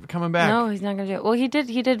 he's not coming back. No, he's not going to do it. Well, he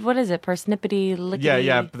did, what is it? Parsnippity, lickety...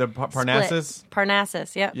 Yeah, the Parnassus. Split.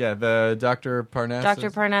 Parnassus, yeah. Yeah, the Dr. Parnassus.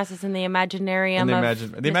 Dr. Parnassus in the Imaginarium In the of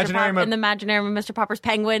imagi- the Mr. Imaginarium of- in the Imaginarium of Mr. Popper's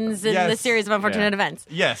Penguins in Yes. the series of unfortunate Yeah. events.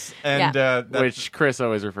 Yes, and Which Chris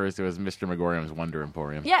always refers to as Mr. Megorium's Wonder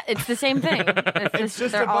Emporium. Yeah, it's the same thing. It's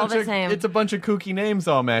just they're a all bunch the of, same. It's a bunch of kooky names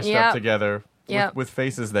all mashed Yep. up together Yep. with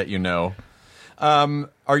faces that you know.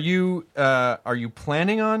 Are you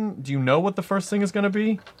planning on? Do you know what the first thing is going to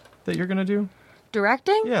be that you're going to do?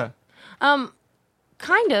 Directing? Yeah.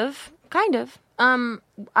 Kind of.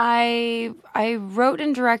 I wrote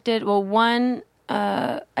and directed. Well, one.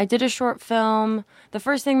 I did a short film. The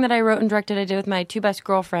first thing that I wrote and directed, I did with my two best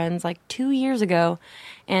girlfriends like 2 years ago,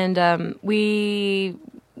 and we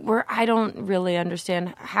were. I don't really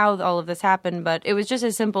understand how all of this happened, but it was just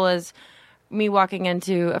as simple as me walking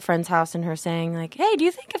into a friend's house and her saying like, "Hey, do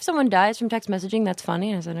you think if someone dies from text messaging, that's funny?"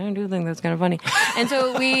 And I said, "I do think that's kind of funny." And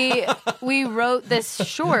so we wrote this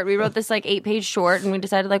short. We wrote this like 8-page short, and we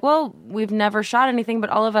decided like, well, we've never shot anything, but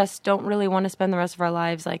all of us don't really want to spend the rest of our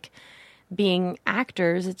lives like being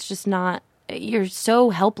actors. It's just not you're so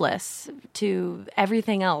helpless to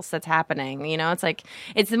everything else that's happening. You know, it's like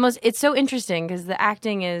it's so interesting because the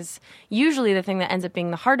acting is usually the thing that ends up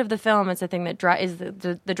being the heart of the film. It's the thing that is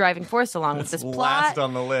the driving force along with this plot. Last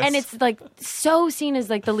on the list, and it's like so seen as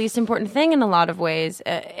like the least important thing in a lot of ways,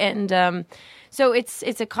 so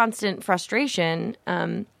it's a constant frustration.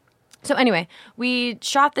 So anyway, we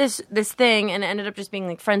shot this thing and it ended up just being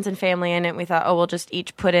like friends and family in it. We thought, we'll just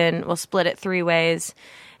each we'll split it 3 ways.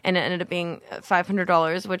 And it ended up being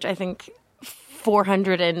 $500, which I think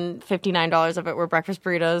 $459 of it were breakfast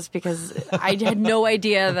burritos because I had no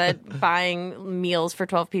idea that buying meals for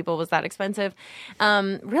 12 people was that expensive.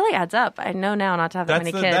 Really adds up. I know now not to have that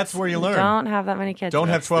many kids. That's where you learn. Don't have that many kids. Don't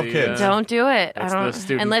have 12 kids. Don't do it. Unless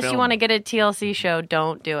film. you want to get a TLC show,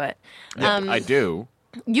 don't do it. I do.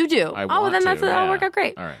 You do. Then that'll work out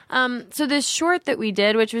great. All right. So this short that we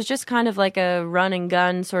did, which was just kind of like a run and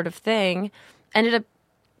gun sort of thing, ended up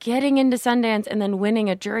getting into Sundance and then winning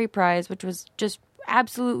a jury prize, which was just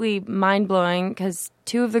absolutely mind-blowing because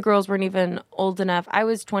 2 of the girls weren't even old enough. I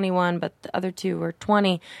was 21, but the other 2 were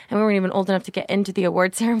 20, and we weren't even old enough to get into the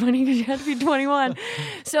award ceremony because you had to be 21.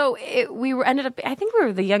 So I think we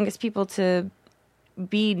were the youngest people to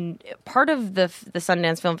be part of the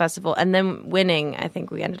Sundance Film Festival, and then winning, I think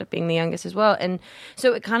we ended up being the youngest as well. And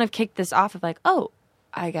so it kind of kicked this off of like,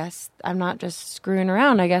 I guess I'm not just screwing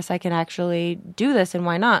around. I guess I can actually do this, and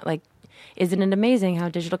why not? Like, isn't it amazing how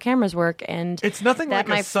digital cameras work? And it's nothing like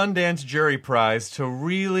a Sundance jury prize to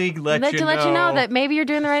really let you know that maybe you're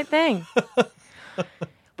doing the right thing.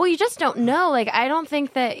 Well, you just don't know. Like, I don't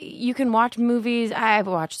think that you can watch movies. I've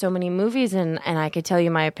watched so many movies, and I could tell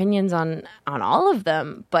you my opinions on all of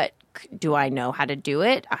them. But do I know how to do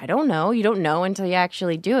it? I don't know. You don't know until you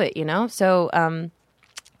actually do it, you know? So,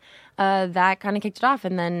 that kind of kicked it off,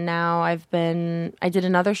 and then now I did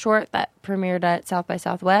another short that premiered at South by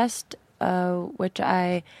Southwest, which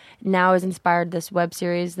now has inspired this web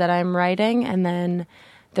series that I'm writing, and then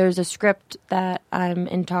there's a script that I'm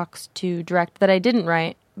in talks to direct that I didn't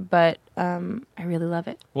write, but I really love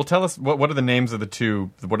it. Well, tell us, what are the names of the 2,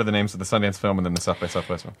 what are the names of the Sundance film and then the South by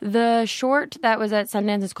Southwest one? The short that was at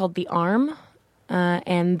Sundance is called The Arm,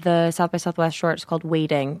 and the South by Southwest short is called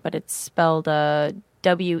Waiting, but it's spelled Weighting.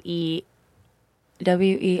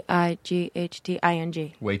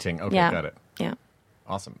 Waiting. Okay, yeah. Got it. Yeah.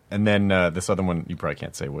 Awesome. And then this other one, you probably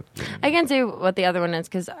can't say what. I can't say what the other one is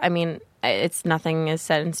because, it's nothing is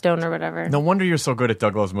set in stone or whatever. No wonder you're so good at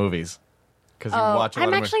Doug Loves Movies. Because you watch a lot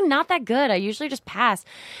I'm actually not that good. I usually just pass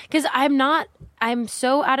because I'm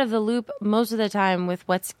so out of the loop most of the time with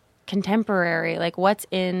what's contemporary, like what's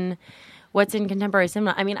in contemporary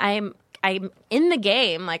cinema. I mean, I'm in the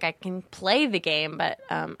game, like I can play the game, but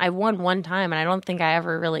I won one time, and I don't think I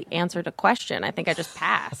ever really answered a question. I think I just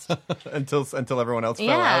passed until everyone else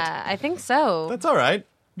fell out. Yeah, I think so. That's all right.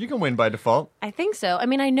 You can win by default. I think so. I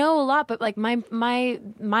mean, I know a lot, but like my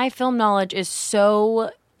film knowledge is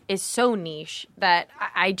so niche that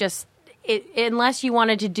I just unless you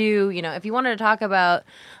wanted to do, if you wanted to talk about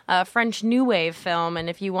French New Wave film, and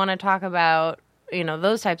if you want to talk about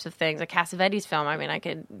those types of things, like Cassavetes film, I mean, I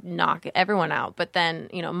could knock everyone out. But then,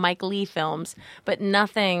 Mike Leigh films, but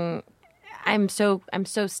nothing. I'm so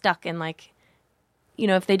stuck in like,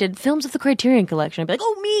 if they did films of the Criterion Collection, I'd be like,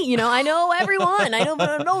 oh, me, I know everyone. I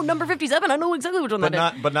know number 57. I know exactly which one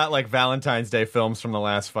that is. But not like Valentine's Day films from the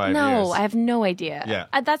last 5 years. No, I have no idea.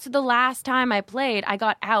 Yeah. That's the last time I played. I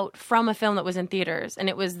got out from a film that was in theaters, and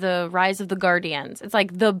it was The Rise of the Guardians. It's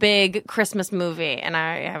like the big Christmas movie, and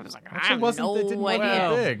I was like, I have no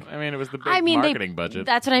idea. Big. I mean, it was the big marketing budget.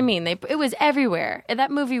 That's what I mean. It was everywhere. That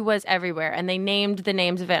movie was everywhere, and they named the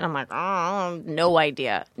names of it, and I'm like, oh, no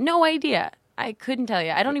idea. No idea. I couldn't tell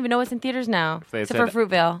you. I don't even know what's in theaters now, except for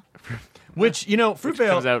Fruitvale. Which, Fruitvale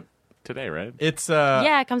comes out today, right? It's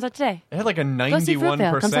it comes out today. It had like a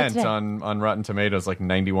 91% on Rotten Tomatoes, like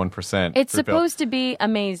 91%. It's supposed to be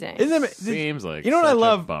amazing. Seems like what I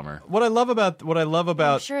love. Bummer. What I love about.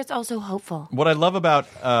 I'm sure it's also hopeful. What I love about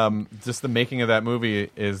just the making of that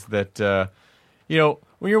movie is that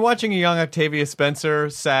when you're watching a young Octavia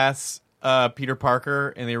Spencer sass Peter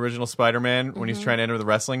Parker in the original Spider-Man when he's trying to enter the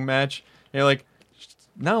wrestling match. You're like,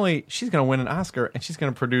 not only she's going to win an Oscar, and she's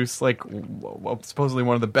going to produce like supposedly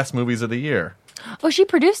one of the best movies of the year. Oh, she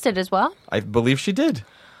produced it as well? I believe she did.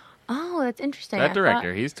 Oh, that's interesting. That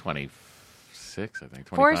director, he's 26, I think.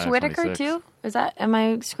 25, Forrest Whitaker 26. too? Am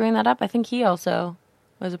I screwing that up? I think he also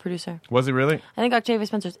was a producer. Was he really? I think Octavia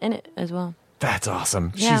Spencer's in it as well. That's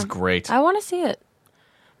awesome. Yeah. She's great. I want to see it.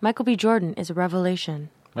 Michael B. Jordan is a revelation.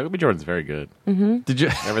 Michael B. Jordan's very good. Mm-hmm. Did you?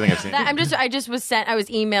 Everything I've seen. I was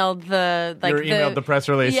emailed the press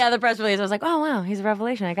release. Yeah, the press release. I was like, oh wow, he's a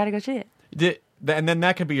revelation. I got to go see it. And then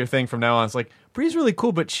that could be your thing from now on. It's like, Brie's really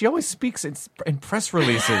cool, but she always speaks in press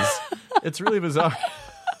releases. It's really bizarre.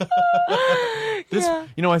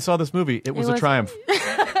 I saw this movie. It was a triumph.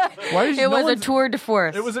 Why did It was a tour de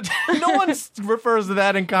force. It was no one refers to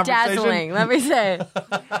that in conversation. Dazzling, let me say.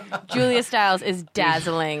 Julia Stiles is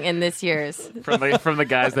dazzling in this year's. From the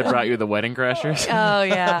guys that brought you the Wedding Crashers. Oh,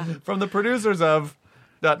 yeah. From the producers of ...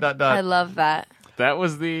 I love that. That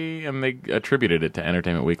was and they attributed it to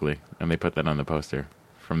Entertainment Weekly, and they put that on the poster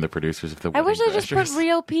from the producers of the I Wedding wish they just Crashers. put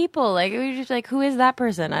real people. Like, we just like, who is that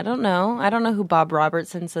person? I don't know. I don't know who Bob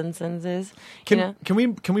Robertson Simpsons is. Can we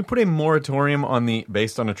put a moratorium on the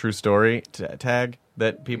based on a true story tag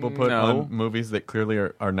that people put on movies that clearly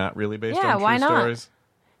are not really based on true why not? stories?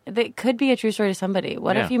 It could be a true story to somebody.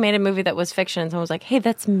 What Yeah. if you made a movie that was fiction and someone was like, hey,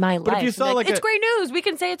 that's my life? if you saw it's great news. We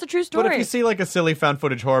can say it's a true story. But if you see like a silly found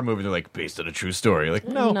footage horror movie, they're like based on a true story. Like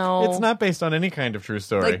no, it's not based on any kind of true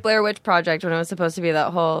story. like Blair Witch Project, when it was supposed to be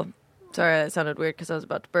that whole... Sorry, that sounded weird because I was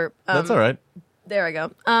about to burp. That's all right. There I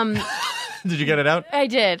go. Did you get it out? I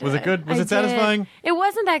did. Was it good? Was I it satisfying? did. It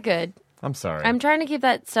wasn't that good. I'm sorry. I'm trying to keep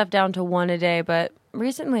that stuff down to one a day, but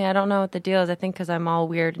recently I don't know what the deal is. I think because I'm all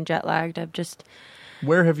weird and jet lagged,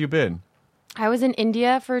 Where have you been? I was in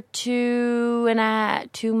India for 2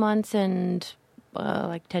 months and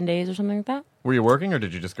like 10 days or something like that. Were you working or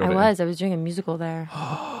did you just go? I was doing a musical there.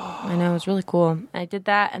 I know, it was really cool. I did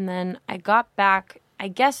that, and then I got back, I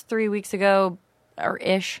guess 3 weeks ago or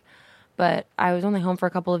ish. But I was only home for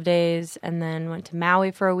a couple of days, and then went to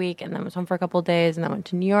Maui for a week, and then was home for a couple of days, and then went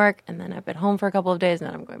to New York, and then I've been home for a couple of days, and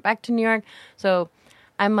then I'm going back to New York. So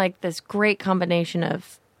I'm like this great combination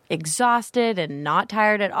of exhausted and not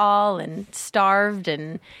tired at all, and starved,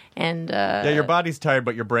 and your body's tired,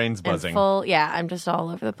 but your brain's buzzing. full. Yeah, I'm just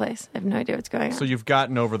all over the place. I have no idea what's going on. So you've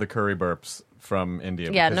gotten over the curry burps from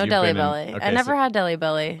India. Yeah, because no you've deli been in- belly. Okay, I never so- had deli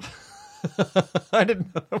belly. I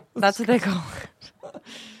didn't know. That's what they call it.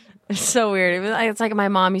 It's so weird. It's like my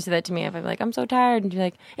mom used to do that to me. If I'm like, I'm so tired, and she's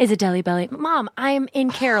like, "Is it Delhi belly?" Mom, I am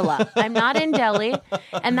in Kerala. I'm not in Delhi,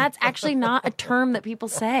 and that's actually not a term that people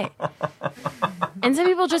say. And some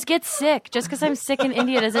people just get sick. Just because I'm sick in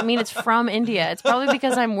India doesn't mean it's from India. It's probably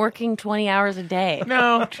because I'm working 20 hours a day.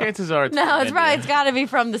 No, chances are it's No, from it's probably India. it's got to be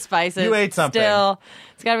from the spices. You ate something. Still,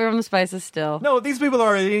 it's got to be from the spices. Still, No, these people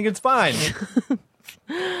are eating. It's fine.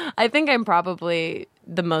 I think I'm probably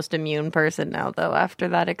the most immune person now, though. After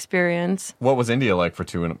that experience. What was India like for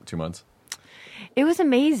 2 months? It was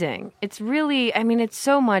amazing. It's really, I mean, it's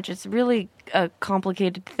so much. It's really a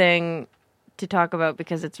complicated thing to talk about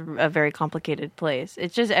because it's a very complicated place.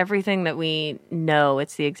 It's just everything that we know.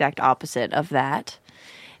 It's the exact opposite of that.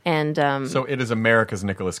 And So it is America's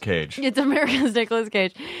Nicolas Cage. it's America's Nicolas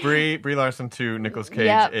Cage. Brie Larson to Nicolas Cage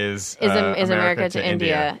Yep. is America to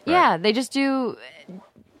India. Right. Yeah, they just do.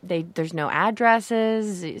 There's no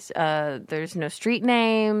addresses. There's no street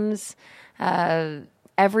names.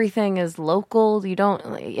 Everything is local. You don't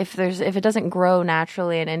if it doesn't grow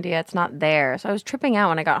naturally in India, it's not there. So I was tripping out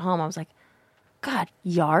when I got home. I was like, God,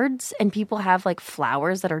 yards and people have like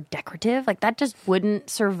flowers that are decorative. Like that just wouldn't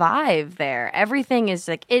survive there. Everything is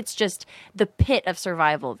like, it's just the pit of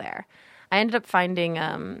survival there. I ended up finding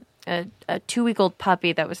a 2-week-old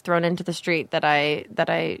puppy that was thrown into the street that I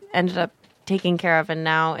ended up taking care of and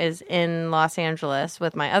now is in Los Angeles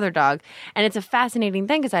with my other dog. And it's a fascinating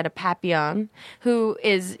thing because I had a Papillon who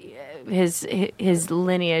is, his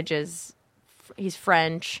lineage is, he's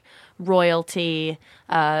French, royalty.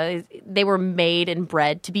 They were made and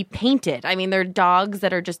bred to be painted. I mean, they're dogs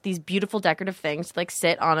that are just these beautiful decorative things to like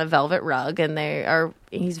sit on a velvet rug, and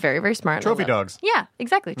he's very, very smart. Trophy dogs. Yeah,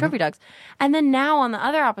 exactly. Trophy dogs. And then now on the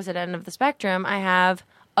other opposite end of the spectrum, I have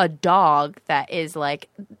a dog that is like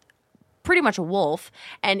pretty much a wolf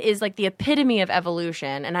and is like the epitome of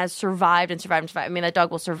evolution and has survived and survived and survived. I mean, that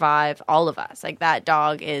dog will survive all of us. Like that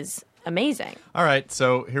dog is amazing. All right,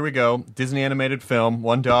 so here we go. Disney animated film.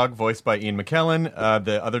 One dog voiced by Ian McKellen.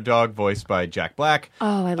 The other dog voiced by Jack Black.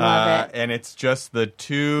 Oh, I love it. And it's just the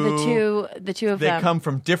two The two of They them. come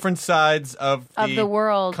from different sides of the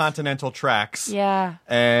world. continental tracks. Yeah.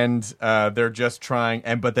 And they're just trying,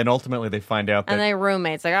 but then ultimately they find out that. And they're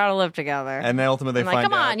roommates. They gotta live together. And then ultimately they I'm like,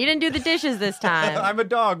 find come out. on, you didn't do the dishes this time. I'm a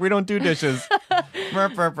dog. We don't do dishes. We'll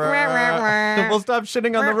stop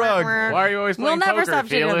shitting on the rug. Why are you always We'll playing never poker, stop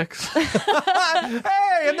shitting on- Felix?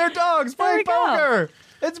 Hey, and they're dogs There playing we go. poker.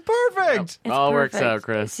 It's perfect. It's All works perfect. out,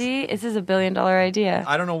 Chris. See, this is $1 billion idea.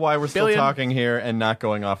 I don't know why we're still Billion. talking here and not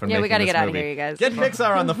going off and Yeah, we making gotta this get out of movie. here, you guys. Get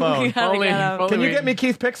Pixar on the phone. We gotta get out. Can you get me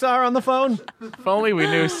Keith Pixar on the phone? If only we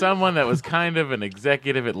knew someone that was kind of an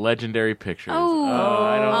executive at Legendary Pictures. Oh,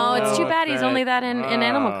 I don't it's know too if bad he's only that in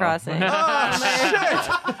Animal Crossing.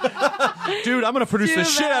 Dude, I'm gonna produce the Too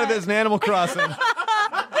shit out of this in Animal Crossing.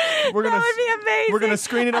 We're gonna That would be amazing. We're gonna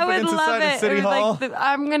screen it up I would against the love side of it. City It was Hall. like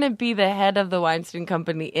I'm gonna be the head of the Weinstein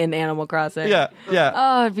Company in Animal Crossing. Yeah.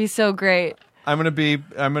 Oh, it'd be so great. I'm gonna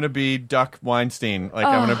be Duck Weinstein. Like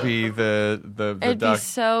I'm gonna be the It'd duck. be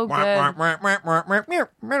so good. So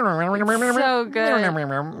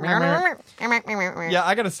good. Yeah,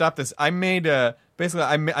 I gotta stop this. I made basically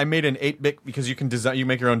I made an 8-bit because you can design. You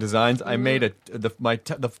make your own designs. I made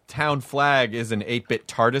the town flag is an 8-bit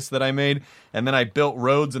TARDIS that I made, and then I built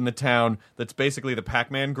roads in the town. That's basically the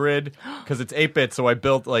Pac-Man grid because it's 8-bit. So I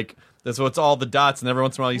built like. So it's all the dots, and every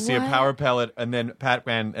once in a while you see a power pellet, and then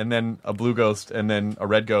Pac-Man, and then a blue ghost, and then a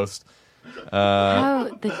red ghost. Oh,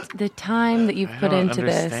 the time that you've put don't into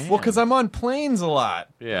this. understand. Well, because I'm on planes a lot.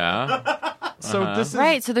 Yeah. So this is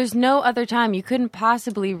Right, so there's no other time. You couldn't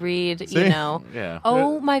possibly read, See? you know. Yeah.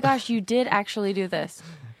 Oh my gosh, you did actually do this.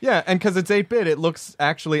 Yeah, and because it's 8-bit, it looks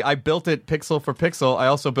actually. I built it pixel for pixel. I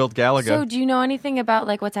also built Galaga. So do you know anything about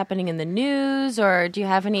like what's happening in the news, or do you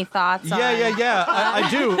have any thoughts on... Yeah. I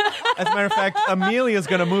do. As a matter of fact, Amelia's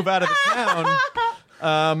going to move out of the town.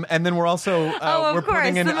 And then we're also Oh, we're of course,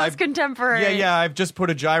 putting in the most contemporary. Yeah. I've just put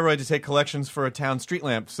a gyroid to take collections for a town street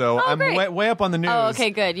lamp, so I'm great. way up on the news. Oh, okay,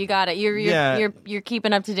 good. You got it. You're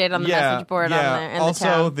keeping up to date on the Yeah, message board yeah. on the, in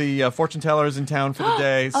Also, the town. the fortune teller is in town for the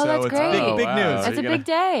day, so that's it's great. big Oh, wow. news. That's a You're big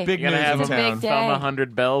day. Big You're news gonna have in It's a town. big day. Thumb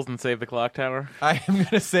 100 bells and save the clock tower. I am going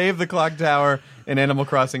to save the clock tower in Animal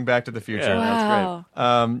Crossing: Back to the Future. Yeah, Wow.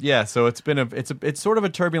 that's great. Yeah, so it's sort of a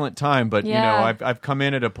turbulent time, but you know, Yeah. I've come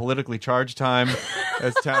in at a politically charged time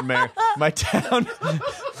as town mayor. My town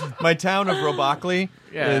of Robockley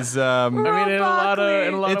Yeah. is I mean, in a lot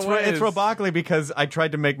it's of ways. it's Robockley because I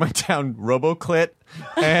tried to make my town Roboclit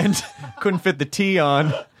and couldn't fit the T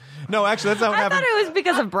on. No, actually, that's not what I happened. thought it was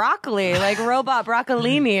because of broccoli, like robot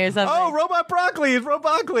broccolini or something. Oh, Robot Broccoli is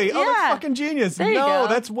Robocly. Oh, Yeah. that's fucking genius. There you No, go.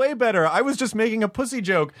 that's way better. I was just making a pussy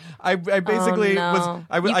joke. I basically Oh,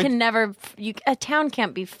 no. was. You can never. A town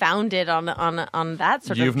can't be founded on that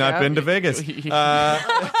sort of. You've not joke. been to Vegas.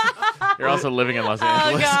 You're also living in Los Oh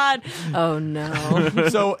Angeles. God! Oh no!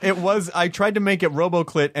 So it was. I tried to make it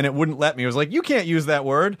Roboclit, and it wouldn't let me. It was like, you can't use that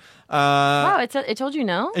word. Wow! It told you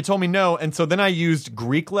no. It told me no, and so then I used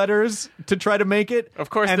Greek letters to try to make it. Of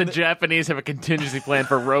course, and the Japanese have a contingency plan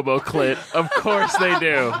for Roboclit. Of course they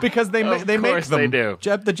do. because they Of make course them. they do.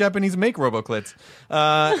 The Japanese make Roboclits,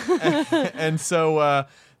 and so.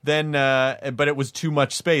 But it was too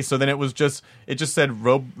much space, so then it just said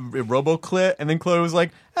Roboclit, and then Chloe was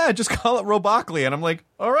like, just call it Robocly, and I'm like,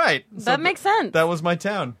 all right. So That makes sense. That was my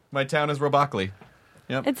town. My town is Robocly.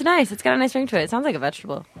 Yep. It's nice. It's got a nice ring to it. It sounds like a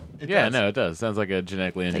vegetable. Yeah, no, it does. Sounds like a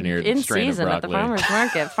genetically engineered In strain season of at the broccoli.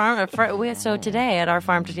 farmers market. So today at our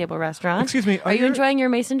farm to table restaurant. Excuse me, Are you enjoying your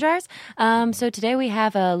mason jars? So today we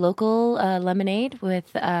have a local lemonade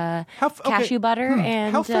with cashew butter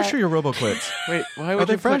and How fresh are your Roboclits? Wait, why would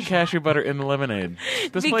they you fresh? put cashew butter in the lemonade?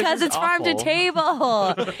 This place because is it's farm to awful.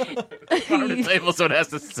 table. Farm to table, so it has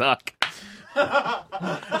to suck.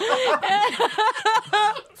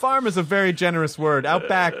 Farm is a very generous word. Out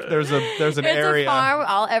back, there's an It's area. a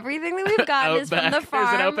farm. Everything that we've gotten is from the Outback. farm.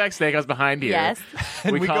 There's an Outback Steakhouse behind here. Yes.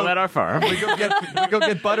 And we call go- that our farm. We go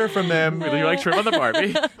get butter from them. Do you like shrimp on the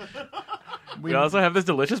Barbie? We also have this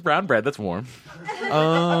delicious brown bread that's warm.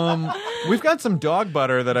 We've got some dog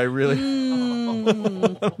butter that I really.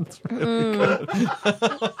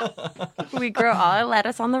 We grow all our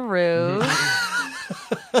lettuce on the roof.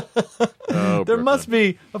 Oh, There must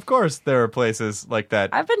be, of course, there are places like that.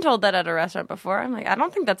 I've been told that at a restaurant before. I'm like, I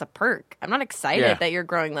don't think that's a perk. I'm not excited Yeah. that you're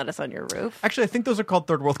growing lettuce on your roof. Actually, I think those are called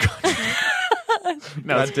third world countries.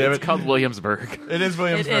 No, God damn it's it. called Williamsburg. It is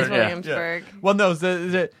Williamsburg. It is yeah. Williamsburg. Yeah. Well,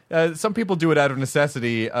 no, some people do it out of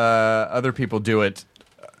necessity. Other people do it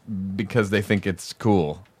because they think it's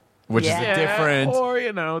cool, which is Yeah. a different. Or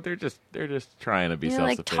they're just trying to be You know,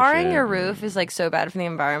 like self-sufficient. tarring your roof is like so bad for the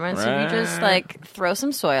environment. So if you just like throw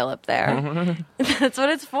some soil up there, that's what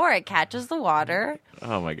it's for. It catches the water.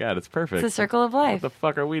 Oh my god, it's perfect. It's a circle of What life. the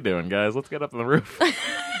fuck are we doing, guys? Let's get up on the roof.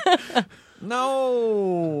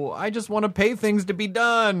 No, I just want to pay things to be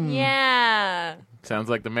done. Yeah. Sounds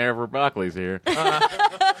like the mayor of Robocli's here.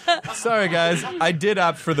 Sorry, guys. I did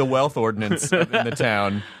opt for the wealth ordinance in the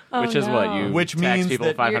town. Which is what you Which tax means people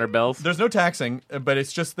that 500 bells. There's no taxing, but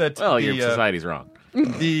it's just that Well, the, your society's wrong.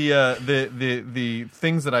 the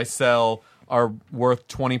things that I sell are worth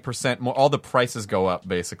 20% more. All the prices go up,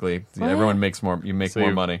 basically. Everyone makes more. You make So more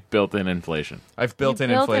you've money. Built-in inflation. I've built in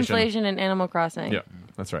Built inflation. inflation in Animal Crossing. Yeah,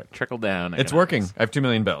 that's right. Trickle down. It's working. I have 2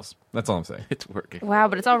 million bells. That's all I'm saying. It's working. Wow,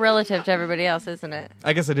 but it's all relative to everybody else, isn't it?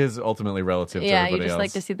 I guess it is ultimately relative to Yeah, everybody you just else.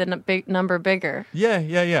 like to see the big number bigger. Yeah.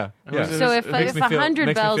 So if It makes me feel- 100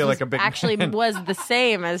 makes me bells feel was like a big actually man. was the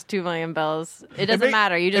same as 2 million bells, it doesn't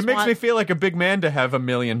matter. You just it makes want me feel like a big man to have 1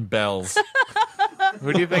 million bells.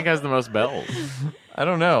 Who do you think has the most bells? I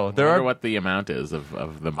don't know. I wonder what the amount is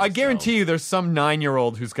of them. I guarantee you, there's some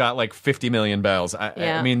 9-year-old who's got like 50 million bells. I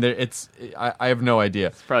Yeah. mean, I have no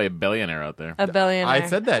idea. Probably a billionaire out there. a billionaire. I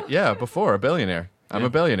said that, before a billionaire. I'm a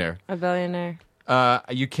billionaire. a billionaire.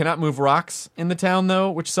 You cannot move rocks in the town though,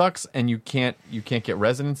 which sucks, and you can't get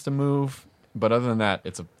residents to move. But other than that,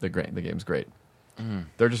 the game's great.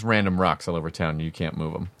 They're just random rocks all over town. And you can't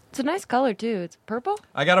move them. It's a nice color too. It's purple,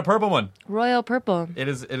 I got a purple one. royal purple. It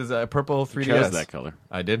is a purple 3DS. You chose that color.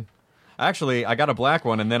 I did. Actually, I got a black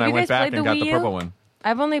one, and then I You went guys back played and the got the Wii U? purple one.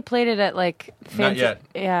 I've only played it at like fancy. yet.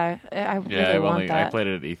 Yeah, I really want that. I played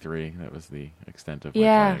it at E3. That was the extent of my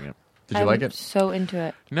Yeah. playing it. Did you like I'm it? so into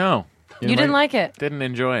it. No, You didn't like it. didn't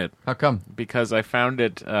enjoy it How come? because I found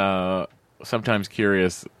it sometimes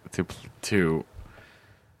curious to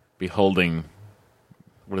be holding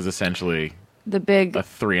what is essentially The big a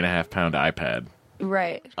 3.5-pound iPad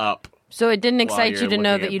right. up. So it didn't While excite you're you to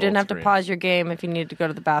know looking that at you didn't both have to screens. pause your game if you needed to go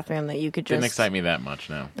to the bathroom. That you could just Didn't excite me that much.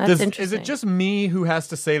 No. That's Is interesting. it just me who has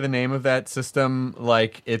to say the name of that system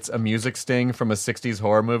like it's a music sting from a 60s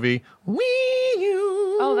horror movie? Wii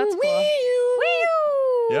U. Oh, that's cool.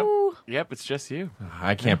 Wii U. Yep, it's just you.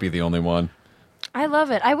 I can't be the only one. I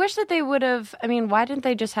love it. I wish that they would have. I mean, why didn't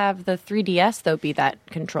they just have the 3DS though be that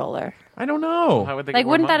controller? I don't know. How would they Like, get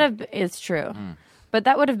more wouldn't that money? have? It's true, but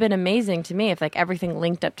that would have been amazing to me if like everything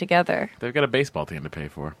linked up together. They've got a baseball team to pay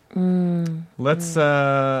for.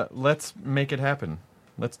 Let's make it happen.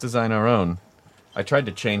 Let's design our own. I tried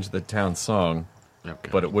to change the town song, Okay.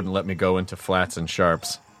 but it wouldn't let me go into flats and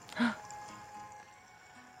sharps.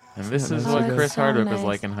 And this is Oh, what that's Chris so Hardwick was nice.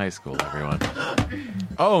 like in high school, everyone.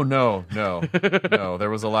 Oh no. No, there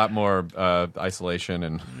was a lot more isolation,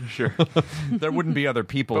 and Sure. there wouldn't be other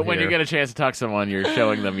people But here. when you get a chance to talk to someone, you're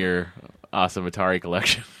showing them your awesome Atari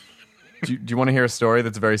collection. do you want to hear a story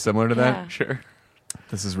that's very similar to that? Yeah. Sure.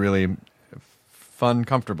 This is really fun,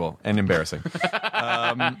 comfortable, and embarrassing.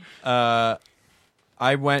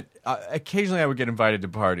 I went. Occasionally, I would get invited to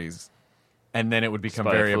parties, and then it would become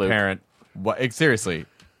By a very fluke. apparent.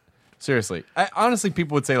 Seriously. Honestly,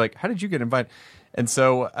 people would say like, "How did you get invited?" And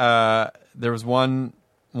so there was one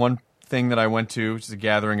thing that I went to, which is a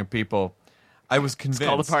gathering of people. I was convinced.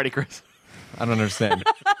 Call the party, Chris. I don't understand.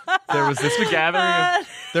 There was this Gathering.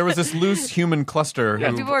 There was this loose human cluster. Yeah.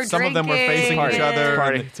 Who, People were some of them were facing drinking. each other. It's a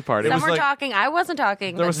party. and It's a party. It Some was were like- talking. I wasn't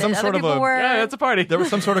talking. There was but some other sort of people a- were. Yeah, that's a party. There was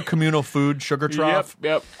some sort of communal food sugar trough.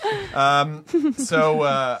 Yep. So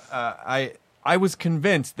I was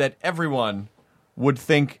convinced that everyone would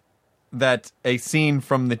think that a scene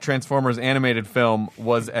from the Transformers animated film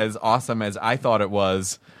was as awesome as I thought it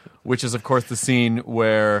was, which is, of course, the scene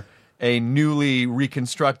where a newly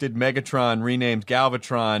reconstructed Megatron renamed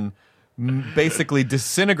Galvatron basically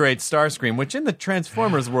disintegrates Starscream, which in the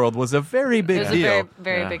Transformers world was a very It big was a deal. very,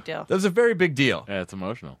 very Yeah. big deal. That was a very big deal. Yeah, it's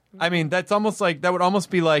emotional. I mean, that would almost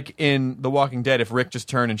be like in The Walking Dead if Rick just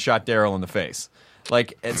turned and shot Daryl in the face.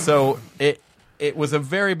 Like, and so it was a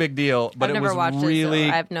very big deal, but I've it never was watched it, so really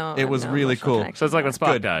I have no- it was I have no really emotional cool. connection. So it's like when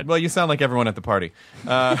Spock Good. died. Well, you sound like everyone at the party.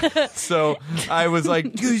 So I was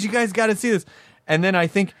like, dude, you guys got to see this. And then I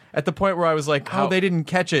think at the point where I was like, How- oh, they didn't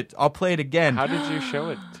catch it. I'll play it again How did you show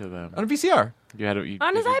it to them? on a VCR. You had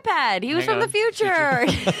On his iPad. He was Hang from on. the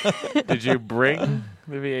future. Did you bring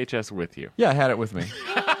the VHS with you? Yeah, I had it with me.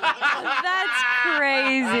 That's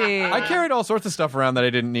crazy. I carried all sorts of stuff around that I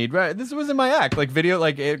didn't need. Right, this was in my act, like video,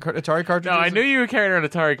 like Atari cartridges. No, I knew you were carrying around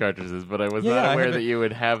Atari cartridges, but I was Yeah, not I aware had that it. you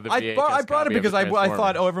would have the VHS. I brought it copy of because the I thought,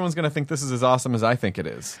 Transformers. oh, everyone's going to think this is as awesome as I think it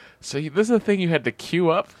is. So this is a thing you had to queue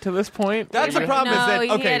up to this point. That's the You- problem. no, is that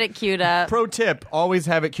he okay? had it queued up. Pro tip: always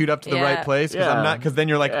have it queued up to the Yeah. right place because Yeah. because then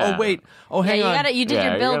you're like, Yeah. oh wait, oh Yeah, hang you on, gotta. You did Yeah,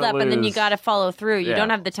 your you build gotta up, and then you lose. got to follow through. You Yeah.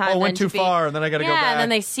 don't have the time. Oh, then went to too be- far, and then I gotta go Yeah, back. and then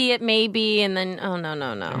they see it maybe, and then oh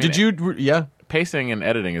no. Did you? Yeah, Pacing and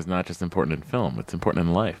editing is not just important in film; it's important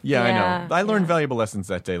in life. yeah, I Yeah, know. I learned yeah. valuable lessons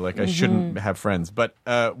that day. Like I shouldn't have friends. But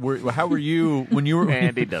how were you when you were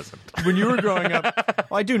Andy doesn't. when you were growing up?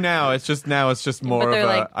 Well, I do now. It's just more But of they're a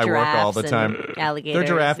like I work all the giraffes time. and alligators. They're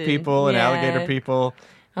giraffe and- people and yeah, alligator people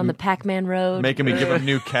on the Pac-Man road. making me give them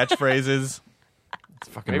new catchphrases. It's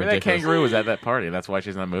fucking Maybe that ridiculous. kangaroo was at that party, and that's why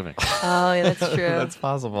she's not moving. Oh, yeah, that's true. That's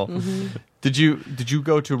possible. Did you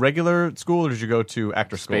go to regular school or did you go to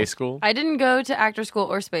actor school? Space school? I didn't go to actor school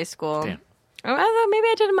or space school. Damn. Although maybe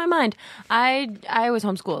I did in my mind. I was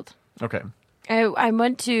homeschooled. Okay. I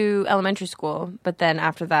went to elementary school, but then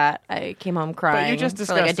after that, I came home crying just for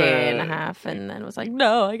like a discussed, day and a half, and then was like,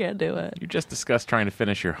 "No, I can't do it." You just discussed trying to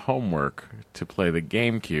finish your homework to play the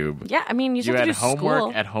GameCube. Yeah, I mean, you You still have had to do homework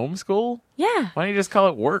school. at home school? Yeah. Why don't you just call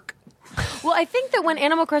it work? Well, I think that when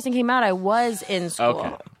Animal Crossing came out, I was in school.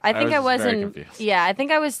 Okay. I think I I was was very in. confused. Yeah, I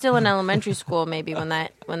think I was still in elementary school maybe when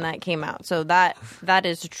that came out. So that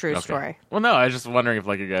is a true Okay. story. Well, no, I was just wondering if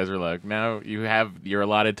like you guys were like, now you have your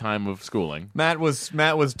allotted time of schooling. Matt was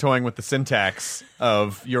toying with the syntax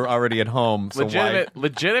of you're already at home. So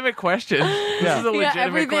Legitimate question. This is a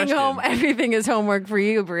legitimate question. Everything is homework for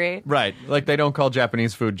you, Brie. right. Like they don't call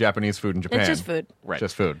Japanese food in Japan. It's just food. Right.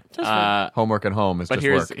 Just food. Just food. Homework at home is But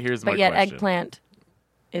just work. here's my But yet, question. eggplant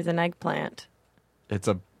is an eggplant. It's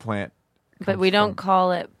a plant. But we don't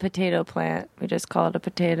call it potato plant. We just call it a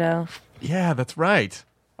potato. Yeah, that's right.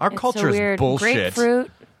 Our It's culture so is weird. bullshit. Grapefruit.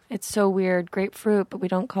 It's so weird. Grapefruit, but we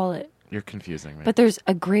don't call it. You're confusing me. But there's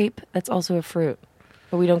a grape that's also a fruit,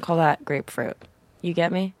 but we don't call that grapefruit. You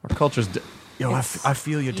get me? Our culture's. Yo, I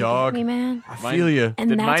feel you, You dog. get me, man? I feel you.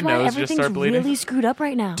 And Did that's my why nose just everything's start bleeding? really screwed up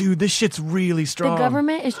right now. Dude, this shit's really strong. The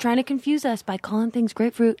government is trying to confuse us by calling things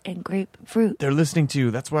grapefruit and grapefruit. They're listening to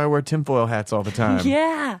you. That's why I wear tinfoil hats all the time.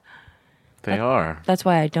 Yeah. They are. That's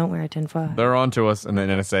why I don't wear a tinfoil. They're on to us, and then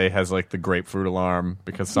NSA has like the grapefruit alarm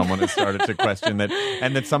because someone has started to question that,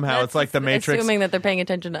 and that somehow it's like the Matrix. Assuming that they're paying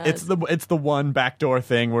attention to us. It's the one backdoor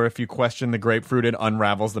thing where if you question the grapefruit, it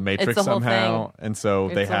unravels the Matrix It's the whole somehow, thing. and so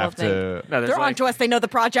It's they the whole have to. No, there's They're like, on to us. They know the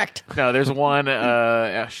project. No, there's one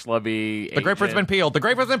schlubby. The grapefruit's been peeled. The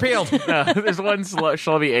grapefruit's been peeled. No, there's one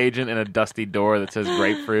schlubby agent in a dusty door that says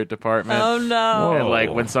grapefruit department. Oh, no. And like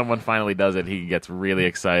when someone finally does it, he gets really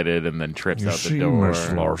excited and then trips out the door.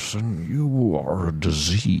 Larson, you are a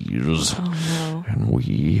disease, Oh, and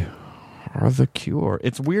we are the cure.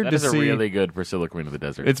 It's weird That to is a see. really good Priscilla Queen of the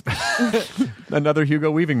Desert. It's another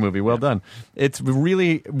Hugo Weaving movie. Well done. It's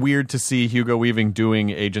really weird to see Hugo Weaving doing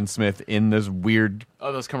Agent Smith in this weird.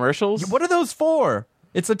 oh, those commercials? What are those for?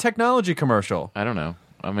 It's a technology commercial. I don't know.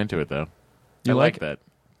 I'm into it though. You I like like that.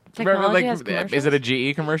 Technology has is commercials? it a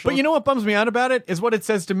GE commercial? But you know what bums me out about it is what it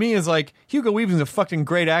says to me is like Hugo Weaving's a fucking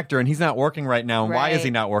great actor and he's not working right now. And why is Right.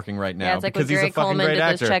 he not working right now? Yeah, it's like because when Gary he's a fucking Coleman great did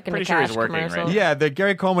actor. those check in Pretty the sure cash he's working, right? commercials. Yeah, the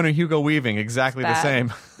Gary Coleman and Hugo Weaving exactly the Bad.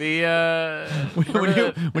 same. The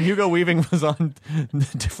when Hugo Weaving was on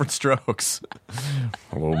Different Strokes.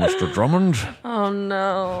 Hello, Mr. Drummond. Oh,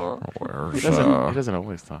 no. he doesn't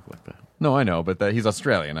always talk like that. No, I know, but he's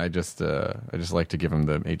Australian. I just like to give him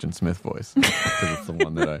the Agent Smith voice because it's the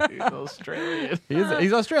one that I. He's Australian.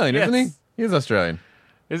 He's Australian, isn't he? Yes. He is Australian.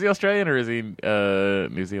 Is he Australian or is he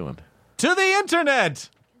New Zealand? To the internet.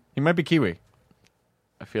 He might be Kiwi.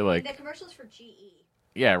 I feel like The commercials for GE.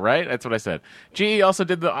 yeah, right. That's what I said. GE also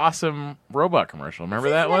did the awesome robot commercial. Remember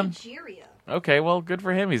that one? Nigeria. Okay, well, good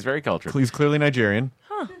for him. He's very cultured. He's clearly Nigerian.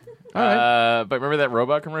 All right. But remember that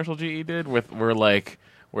robot commercial GE did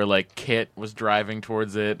where Kit was driving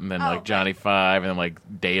towards it, and then like Johnny Five, and then like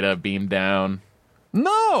Data beamed down.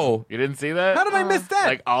 No. You didn't see that? How did I miss that?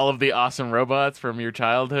 Like all of the awesome robots from your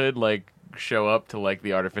childhood, like show up to like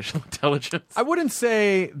the artificial intelligence. I wouldn't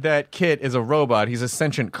say that Kit is a robot. He's a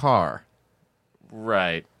sentient car.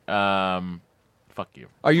 Right. Fuck you.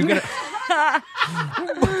 Are you gonna?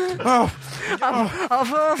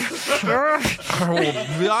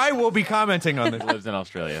 I will be commenting on this. He lives in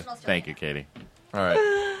Australia. Thank you, Katie. All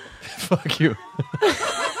right. Fuck you.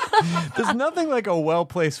 There's nothing like a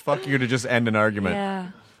well-placed fuck you to just end an argument. Yeah.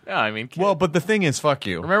 Yeah, I mean, Kit, Well, but the thing is, fuck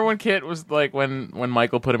you. remember when Kit was like when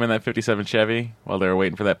Michael put him in that '57 Chevy while they were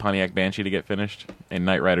waiting for that Pontiac Banshee to get finished in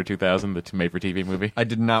Knight Rider 2000, the made-for-TV movie? I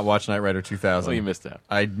did not watch Knight Rider 2000. Well, you missed out.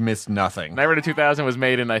 I missed nothing. Knight Rider 2000 was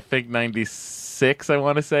made in I think '96, I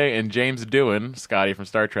want to say, and James Doohan, Scotty from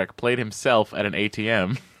Star Trek, played himself at an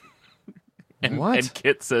ATM. And, What? And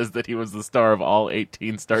Kit says that he was the star of all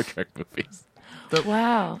 18 Star Trek movies.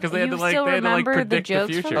 Wow. 'Cause they had You to, like- still they had to, like, remember predict the the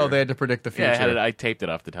jokes from future. it? Oh, they had to predict the future. Yeah, I taped it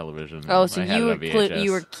off the television. Oh, so I had you it were on VHS.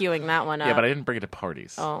 you were queuing that one up. Yeah, but I didn't bring it to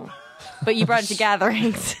parties. Oh. But you brought it to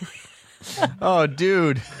gatherings. Oh,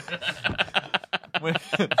 dude.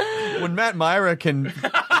 when Matt Myra can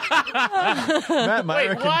Matt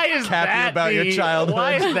Myra Wait, why can is cap that you about your childhood.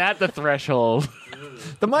 Why is that the threshold?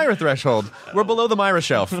 The Myra threshold. We're below the Myra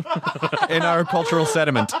shelf in our cultural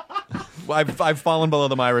sediment. I've fallen below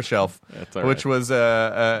the Myra shelf, That's all which right. was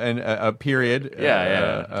a period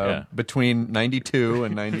Yeah. between 92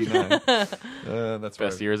 and 99. That's Best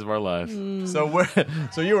right. years of our lives. So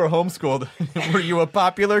you were homeschooled. Were you a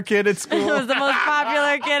popular kid at I school? was the most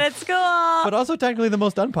popular kid at school. But also technically the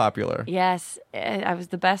most unpopular. Yes, I was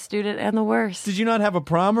the best student and the worst. Did you not have a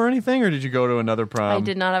prom or anything, or did you go to another prom? I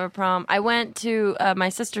did not have a prom. I went to, my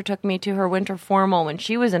sister took me to her winter formal when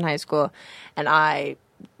she was in high school, and I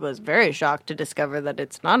was very shocked to discover that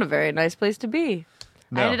it's not a very nice place to be.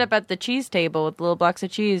 No. I ended up at the cheese table with little blocks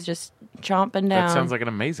of cheese just chomping down. That sounds like an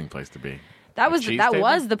amazing place to be. That was cheese that table?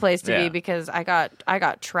 was the place to Yeah. be because I got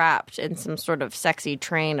trapped in some sort of sexy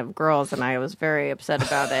train of girls and I was very upset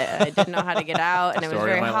about it. I didn't know how to get out and it was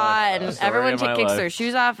Story of very my hot life. and Story everyone of my kicks life. their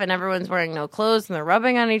shoes off and everyone's wearing no clothes and they're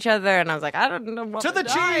rubbing on each other and I was like, I don't know what To the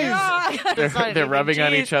cheese! They're rubbing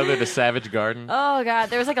on each other to Savage Garden. Oh god,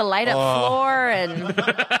 there was like a light up floor and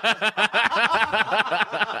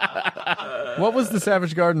What was the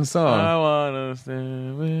Savage Garden song? I wanna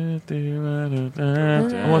stand with you.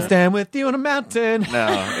 I want to stand with you on a mountain. No,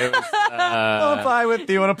 it was. I want to fly with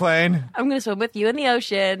you on a plane. I'm gonna swim with you in the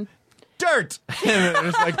ocean. Dirt.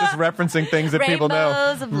 It's like just referencing things that people know.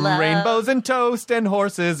 Rainbows of love. Rainbows and toast and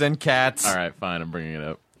horses and cats. All right, fine. I'm bringing it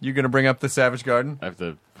up. You gonna bring up the Savage Garden? I have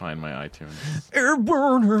to find my iTunes.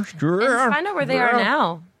 Let's find out where they are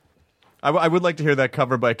now. I would like to hear that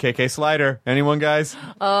cover by KK Slider. Anyone, guys?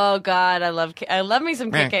 Oh god, I love me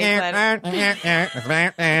some KK Slider.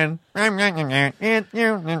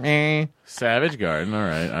 Savage Garden. All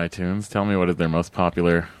right, iTunes. Tell me what is their most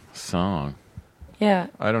popular song. Yeah.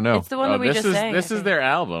 I don't know. It's the one that we this just is sang. this I is think. their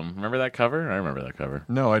album. Remember that cover? I remember that cover.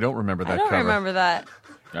 No, I don't remember that I don't cover. remember that.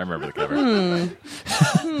 I remember the cover.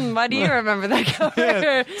 Why do you remember that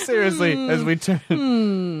cover? Seriously, as we turn,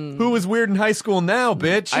 who was weird in high school now,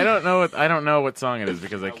 bitch? I don't know what song it is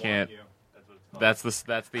because I can't. That's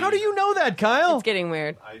the. How do you know that, Kyle? It's getting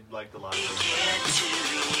weird.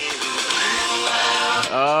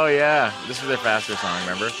 Oh yeah, this is their faster song.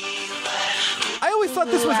 Remember? I always thought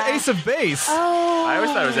this was Ace of Base. Oh. I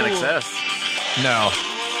always thought it was In Excess. No.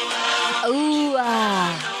 Ooh,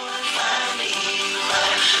 ah.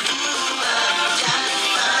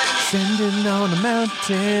 Sending on a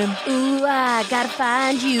mountain. Ooh, ah, gotta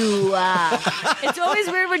find you. Ah. It's always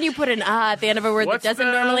weird when you put an ah at the end of a word What's that doesn't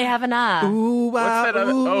the- normally have an ah. Ooh, What's that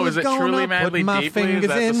other? ooh, Oh, is it gonna Truly put Madly my Deeply? Is fingers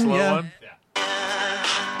that the in slow ya. one?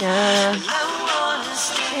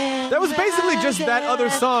 That was basically just that other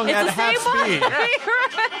song It's at the half same one. speed. Right.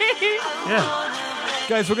 Yeah.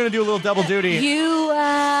 Guys, we're gonna do a little double duty. You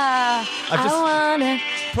are. I've just- I wanna.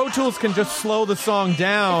 Pro Tools can just slow the song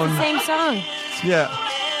down. Same song. Yeah.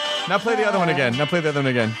 Now play the other one again. Now play the other one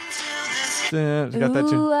again. Got that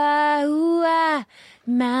too. Ooh, ah,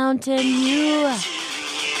 mountain you.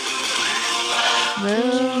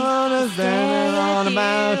 Standing on a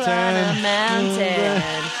mountain.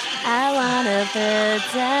 I wanna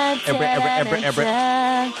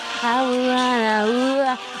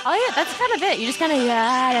Oh yeah, that's kind of it. You just kind of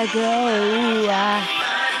gotta go.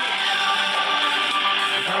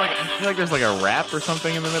 I feel like there's like a rap or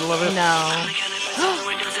something in the middle of it. No.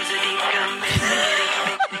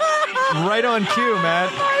 Right on cue,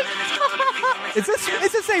 Matt. Is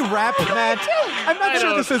this a rap, Matt? I'm not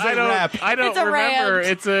sure this is a rap. I don't It's a remember. rant.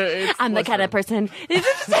 It's I'm the kind of person.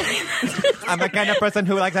 I'm the kind of person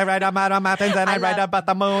who likes to ride on mountains and I ride about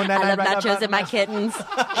the moon and I love ride nachos about and my kittens.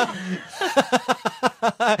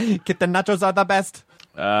 Kitten nachos are the best.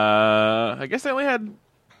 I guess they only had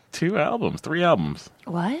 3 albums.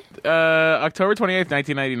 What? October 28th,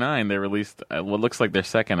 1999, they released what looks like their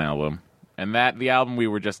second album. And the album we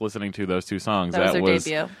were just listening to, those 2 songs, That was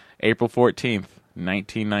their debut. April 14th,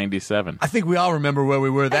 1997. I think we all remember where we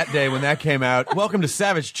were that day when that came out. Welcome to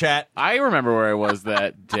Savage Chat. I remember where I was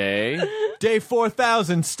that day. Day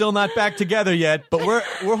 4000, still not back together yet, but we're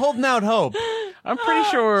holding out hope. I'm pretty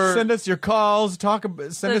sure. Send us your calls.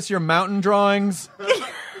 Send us your mountain drawings.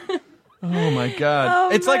 Oh my God!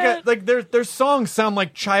 Oh, it's man. like their songs sound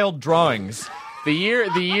like child drawings. The year.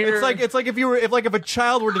 It's like if a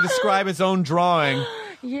child were to describe his own drawing.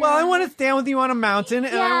 Yeah. Well, I want to stand with you on a mountain,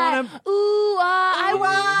 and I want to. Ooh, I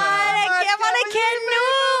want a kitten.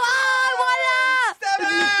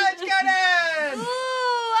 Ooh,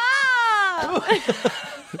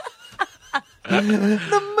 I want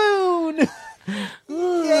The moon.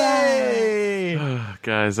 Yay!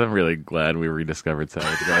 Guys, I'm really glad we rediscovered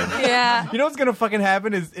Savage Garden. Yeah. You know what's gonna fucking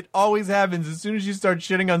happen is it always happens as soon as you start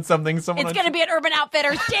shitting on something. Someone It's going to be at Urban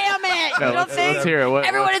Outfitters. Damn it. No, You don't think? let's hear it.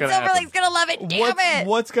 Everyone what's in gonna Silver happen? Lake's going to love it. Damn it.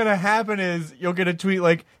 What's gonna happen is you'll get a tweet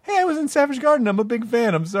like, "Hey, hey, I was in Savage Garden. I'm a big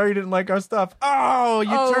fan. I'm sorry you didn't like our stuff. Oh,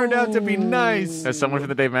 you turned out to be nice. Has someone from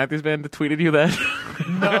the Dave Matthews Band tweeted you that?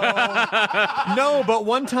 No, but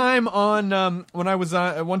one time when I was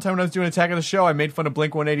doing Attack of the Show, I made fun of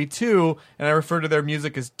Blink 182, and I referred to their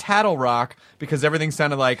music as tattle rock because everything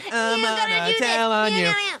sounded like I'm gonna tell on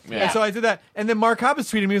you. Yeah. And so I did that, and then Mark Hoppus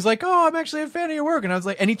tweeted me. He was like, "Oh, I'm actually a fan of your work," and I was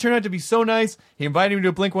like, and he turned out to be so nice. He invited me to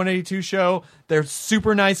a Blink 182 show. They're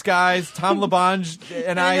super nice guys. Tom LaBonge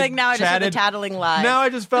and I like now chatted. I just have the tattling live. Now I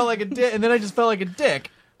just felt like a dick, and then I just felt like a dick.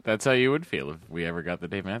 That's how you would feel if we ever got the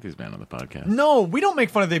Dave Matthews Band on the podcast. No, we don't make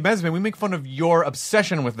fun of the Matthews Band. We make fun of your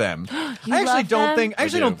obsession with them. I actually love don't them? think. I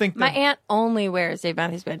actually do. don't think. My that- aunt only wears Dave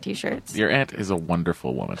Matthews Band T-shirts. Your aunt is a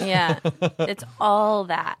wonderful woman. Yeah, it's all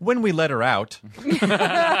that. when we let her out,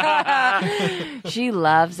 She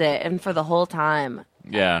loves it, and for the whole time.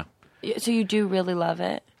 Yeah. So you do really love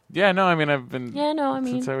it? Yeah, no, I mean, I've been since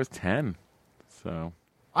since I was 10. So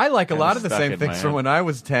I like a lot of the stuck same in things my from head. when I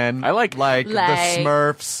was 10. I like- the Like-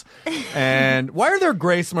 Smurfs. And why are there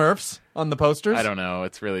gray Smurfs on the posters? I don't know.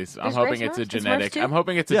 It's really. I'm There's hoping gray it's a Smurfs? The Smurfs genetic. too? I'm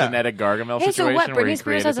hoping it's a Yeah. genetic Gargamel Hey, so situation. what? where he Britney Spears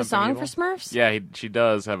created has a something song evil. for Smurfs? Yeah, she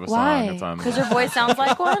does have a Why? song. It's on. Because her voice sounds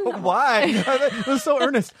like one? Why? It was so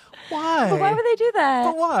earnest. Why? But why would they do that?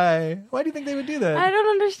 But why? Why do you think they would do that? I don't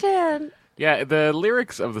understand. Yeah, the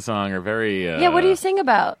lyrics of the song are very. Yeah, what do you sing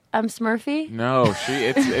about? I'm Smurfy? No,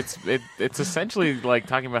 it's essentially like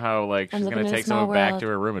talking about how like I'm she's living gonna in a take small someone back world. to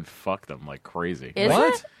her room and fuck them like crazy. Is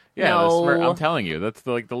What? it? Yeah, No. I'm telling you, that's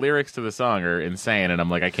the lyrics to the song are insane, and I'm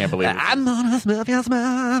like, I can't believe it. I'm not a Smurf, yes,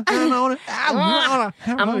 Smurf.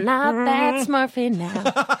 I'm not that Smurfy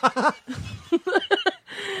now.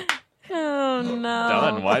 Oh, no.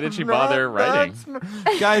 Done. Why did she bother writing?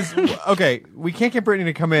 Guys, okay, we can't get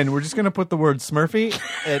Brittany to come in. We're just going to put the word Smurfy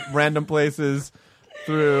at random places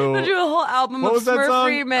through... We'll do a whole album What of was that Smurf song?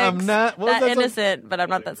 remix. I'm not- what was that that song? innocent, but I'm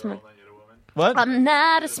not that Smurf. What? I'm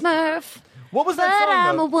not a Smurf, What was but that song,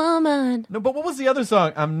 I'm though? a woman. No, but what was the other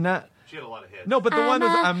song? I'm not... She had a lot of hits. No, but the one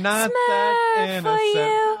was I'm not that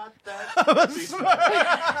innocent.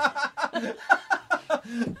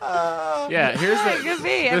 Yeah, here's It could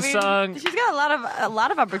be. the song. She's got a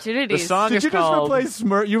lot of The opportunities. song Did is you just called. replace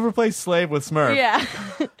Smurf? You replaced Slave with Smurf. Yeah.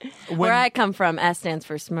 When, Where I come from, S stands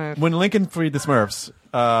for Smurf. when Lincoln freed the Smurfs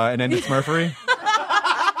and ended Smurfery,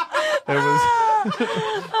 it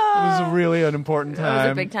was a really an important time. It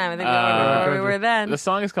was a big time. I think we all remember where we were then. The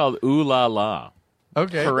song is called Ooh La La.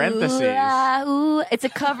 Okay. Parentheses. Ooh, ah, ooh. It's a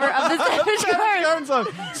cover of the Savage Garden. Garden song.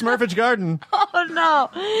 Smurfage Garden. Oh no,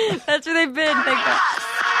 that's where they've been. Thank God.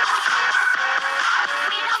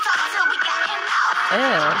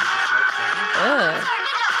 Ew.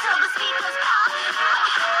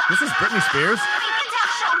 This is Britney Spears.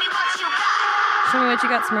 Show me what you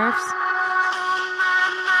got, Smurfs.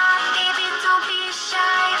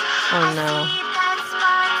 Oh no.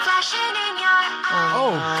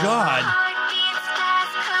 Oh God.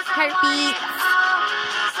 Heartbeat.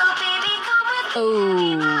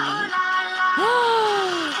 Oh.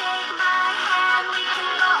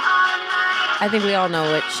 I think we all know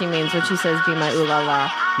what she means when she says "Be my ooh la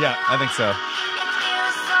la." Yeah, I think so.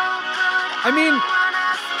 I mean,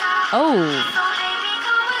 Oh,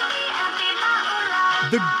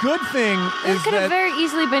 the good thing it is could have that. very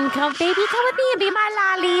easily been "Come, baby, come with me and be my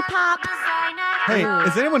lollipop." Hey,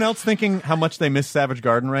 is anyone else thinking how much they miss Savage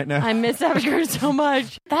Garden right now? I miss Savage Garden so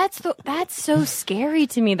much. That's so scary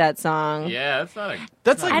to me. That song. Yeah, that's not a.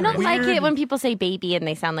 That's like I don't like weird- it when people say "baby" and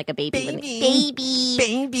they sound like a baby. Baby.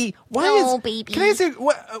 Baby. Why No, is baby. Can I say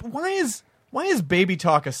why is baby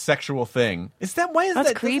talk a sexual thing? Is that why is That's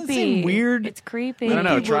that doesn't it creepy. seem weird? It's creepy. I don't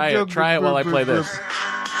know. Try it while I play this.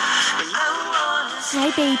 Hi,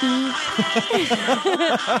 baby.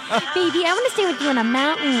 Baby, I want to stay with you on a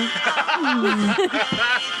mountain.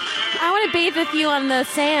 I want to bathe with you on the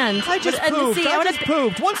sand. I just And pooped. see, I wanna just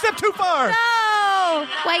pooped. One step too far. No!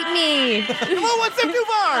 Wipe me. Well, one step too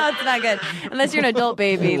far. That's not good. Unless you're an adult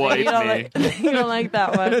baby. Then you don't Wipe you don't like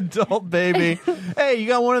that An one. adult baby. Hey, you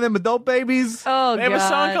got one of them adult babies? Oh, They have a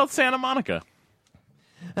song God. called Santa Monica.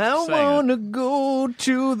 I Sing it. wanna go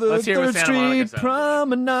to the Let's hear what 3rd Santa Monica Street sounds like.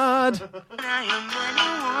 Promenade.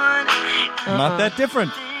 Not that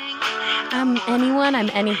different. I'm anyone, I'm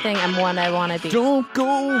anything, I'm one I want to be. Don't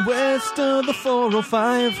go west of the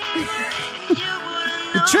 405.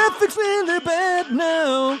 The traffic's really bad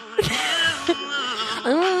now.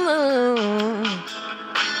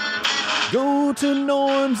 Go to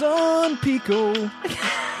Norm's on Pico.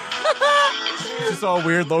 Just all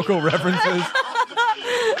weird local references.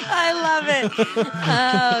 I love it.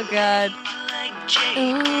 Oh, God.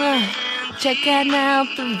 Check out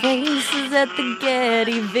the races at the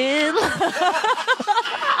Gettyville.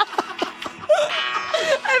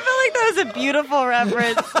 beautiful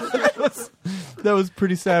reference. That was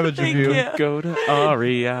pretty savage of you. Go to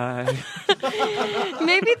REI.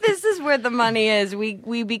 Maybe this is where the money is.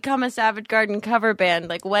 We become a Savage Garden cover band,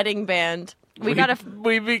 like wedding band. We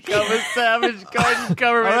become a Savage Garden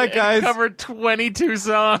cover band. All right, guys. And cover 22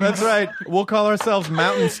 songs. That's right. We'll call ourselves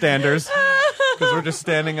mountain standers because we're just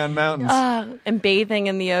standing on mountains. And bathing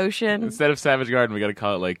in the ocean. Instead of Savage Garden, we got to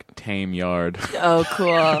call it like Tame Yard. Oh,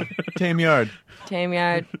 cool. Tame Yard. Tame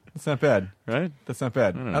Yard. That's not bad. Right? That's not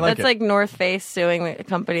bad. I like That's it. like North Face suing a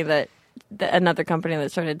company another company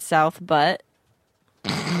that started South Butt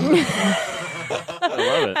I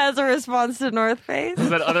love it. as a response to North Face. Was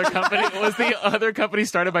the other company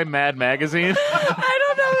started by Mad Magazine? I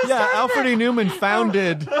don't know. who Yeah, started Alfred E. it. Newman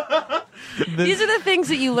founded. These are the things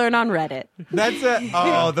that you learn on Reddit. That's it.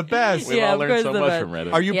 Oh, the best. We've Yeah, all of learned course so the much best. from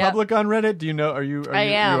Reddit. Are you Yep. public on Reddit? Do you know? I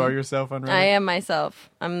am. You are yourself on Reddit. I am myself.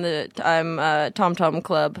 I'm Tom Tom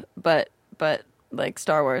Club, but like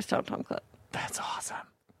Star Wars Tom Tom Club. That's awesome.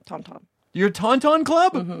 Tom Tom. You're Tauntaun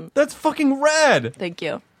Club? Mm-hmm. That's fucking rad. Thank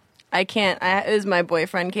you. I can't. It was my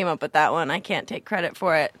boyfriend came up with that one. I can't take credit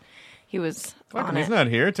for it. He was Fuck, on he's it. not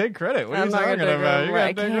here. Take credit. What are I'm you not talking gonna take about? credit You for it.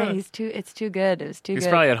 I gotta take can't. credit. It's too good. It was too He's good.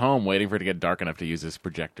 probably at home waiting for it to get dark enough to use his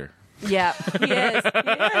projector. Yeah, he is.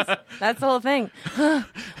 That's the whole thing.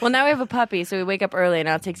 Well, now we have a puppy, so we wake up early, and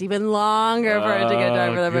now it takes even longer for it to get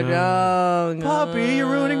dark for the no. Puppy, you're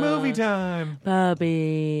ruining movie time.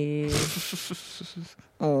 Puppy.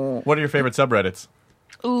 What are your favorite subreddits?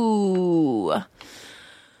 Ooh.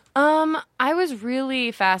 I was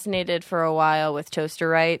really fascinated for a while with toaster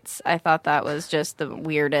rights. I thought that was just the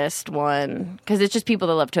weirdest one because it's just people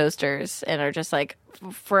that love toasters and are just like,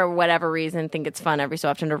 for whatever reason, think it's fun every so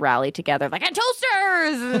often to rally together like, and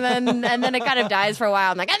toasters, and then it kind of dies for a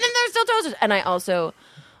while. I'm like, and then there's still toasters, and I also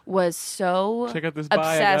was so Check out this buy I got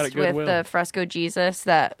at obsessed with Goodwill. the fresco Jesus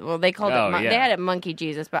that they called Oh, it yeah. they had it monkey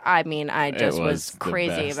Jesus, but I mean I just It was was the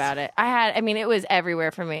crazy best. about it. It was everywhere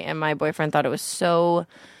for me, and my boyfriend thought it was so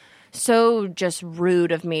just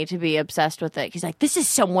rude of me to be obsessed with it. He's like, this is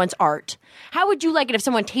someone's art. How would you like it if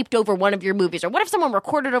someone taped over one of your movies? Or what if someone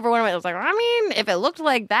recorded over one of it? I was like, I mean, if it looked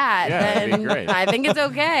like that, Yeah, that'd be then great. I think it's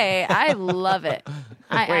okay. I love it.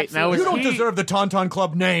 Wait, now You Was don't he- deserve the Tauntaun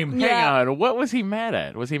Club name. Hang Yeah. on. What was he mad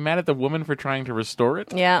at? Was he mad at the woman for trying to restore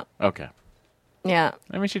it? Yeah. Okay. Yeah.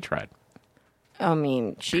 I mean, she tried. I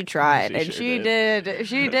mean, she tried, She and sure she did. did.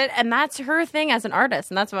 She did, and that's her thing as an artist,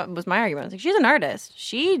 and that's what was my argument. I was like, she's an artist.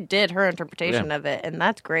 She did her interpretation Yeah. of it, and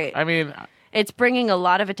that's great. I mean, It's bringing a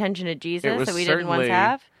lot of attention to it Jesus was that we didn't once certainly-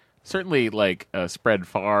 have. certainly like spread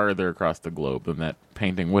farther across the globe than that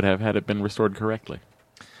painting would have had it been restored correctly.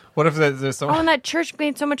 What if there's some? Oh, and that church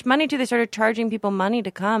made so much money too. They started charging people money to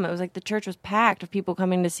come. It was like the church was packed of people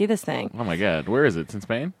coming to see this thing. Oh my God, where is it? It's in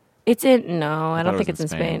Spain? It's in no, I thought don't it think was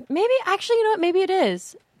it's in in Spain. Spain. Maybe actually, you know what? Maybe it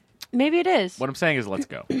is. Maybe it is. What I'm saying is, let's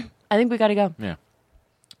go. I think we got to go. Yeah.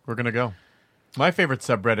 We're gonna go. My favorite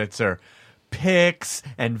subreddits are pics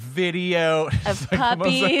and video Of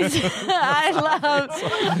puppies. I love.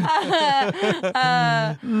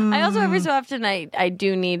 I also every so often I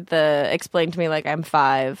do need the explain to me like I'm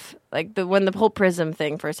 5. Like when the whole Prism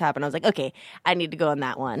thing first happened, I was like, okay, I need to go on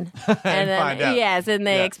that one. And then find out. yes, and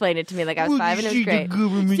they Yeah. explained it to me like I was 5 and it was great.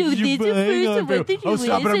 Oh,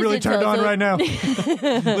 stop it! I'm really turned on right now.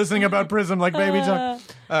 Listening about Prism like baby talk.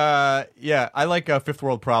 Yeah, I like Fifth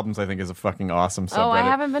World Problems. I think is a fucking awesome subreddit. Oh, I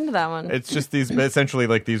haven't been to that one. It's just these essentially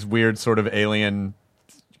like these weird sort of alien,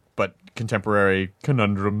 but contemporary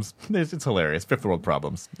conundrums. It's hilarious. Fifth World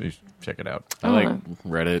Problems. You should check it out. I like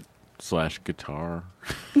Reddit/guitar.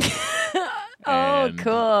 Oh, And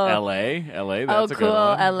cool. LA. That's a cool. good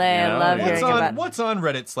one. LA, I love yeah. hearing about- What's on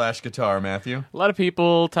Reddit/guitar, Matthew? A lot of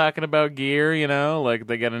people talking about gear, like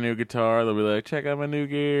they get a new guitar, they'll be like, check out my new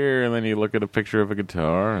gear, and then you look at a picture of a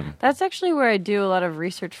guitar. And That's actually where I do a lot of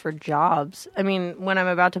research for jobs. I mean, when I'm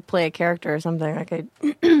about to play a character or something, like I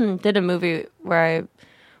did a movie where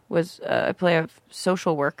I play a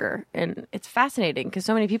social worker, and it's fascinating because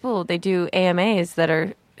so many people they do AMAs that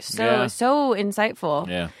are Yeah. so insightful.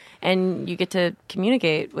 yeah. And you get to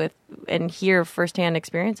communicate with and hear firsthand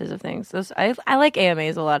experiences of things. I like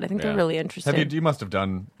AMAs a lot. I think Yeah. they're really interesting. You must have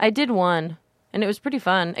done. I did one, and it was pretty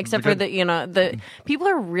fun. Except for good? the people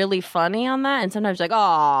are really funny on that, and sometimes like,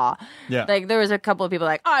 aw, Yeah. Like there was a couple of people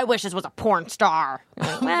like, I wish this was a porn star. I'm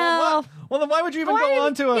like, well, Well, then why would you even why go do you-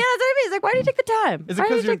 on to a? Yeah, that's what I mean. It's like, why do you take the time? Is it why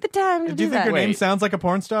do you 'cause you're- take the time to Do you think that? your name Wait. sounds like a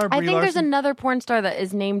porn star? I Brie think there's Larson? another porn star that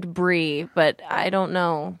is named Brie, but I don't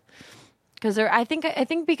know. Because I think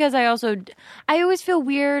because I always feel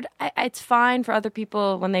weird. It's fine for other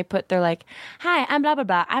people when they they're like, hi, I'm blah blah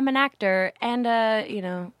blah. I'm an actor, and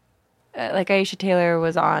like Aisha Taylor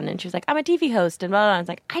was on, and she was like, I'm a TV host, and blah, blah, blah. I was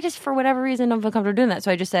like, I just, for whatever reason, don't feel comfortable doing that.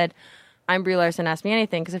 So I just said, I'm Brie Larson, ask me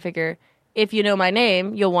anything, because I figure if you know my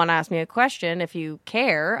name, you'll want to ask me a question if you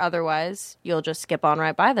care. Otherwise, you'll just skip on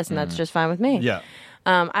right by this, and that's just fine with me. Yeah.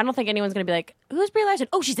 I don't think anyone's going to be like, who's Brie Larson?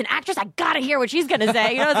 Oh, she's an actress. I got to hear what she's going to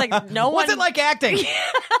say. You know, it's like no one. What's it like acting?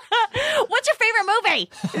 What's your favorite movie?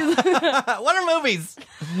 What are movies?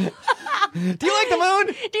 Do you like the moon?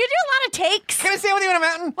 Do you do a lot of takes? Can I stand with you on a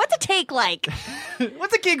mountain? What's a take like?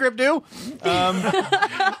 What's a key grip do?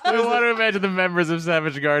 I want to imagine the members of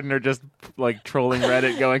Savage Garden are just like trolling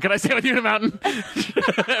Reddit, going, "Can I stay with you in a mountain?"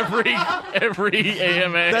 every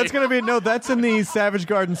AMA. That's going to be, no, that's in the Savage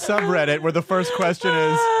Garden subreddit where the first question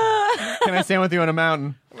is, can I stand with you on a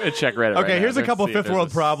mountain? I'm gonna check Reddit. Okay, right here's now. a couple See if fifth there's world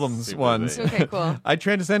a problems super ones. thing. Okay, cool. I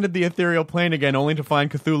transcended the ethereal plane again, only to find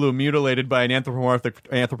Cthulhu mutilated by an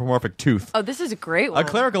anthropomorphic tooth. Oh, this is a great one. A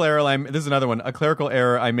clerical error. This is another one. A clerical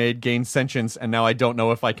error I made gained sentience, and now I don't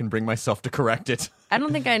know if I can bring myself to correct it. I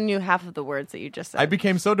don't think I knew half of the words that you just said. I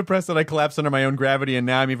became so depressed that I collapsed under my own gravity, and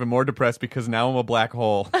now I'm even more depressed because now I'm a black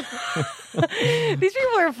hole. These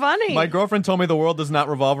people are funny. My girlfriend told me the world does not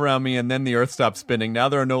revolve around me, and then the earth stopped spinning. Now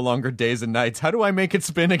there are no longer days and nights. How do I make it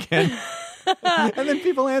spin again? And then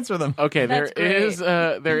people answer them. Okay, That's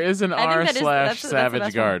there is an I think r// that's the Savage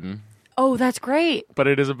best one. Garden, Oh, that's great. but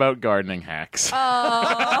it is about gardening hacks.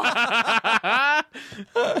 Oh,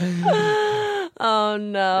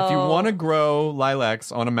 no. If you want to grow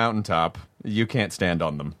lilacs on a mountaintop, you can't stand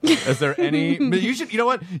on them. Is there any? You should. You know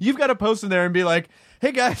what? You've got to post in there and be like,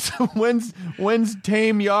 "Hey guys, when's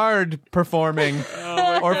Tame Yard performing?"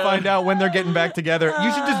 Or find out when they're getting back together.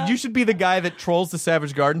 You should be the guy that trolls the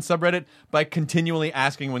Savage Garden subreddit by continually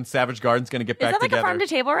asking when Savage Garden's going to get Is back that like together. a farm to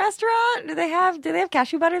table restaurant? Do they have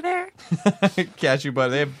cashew butter there? Cashew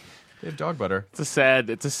butter. They have dog butter. It's a sad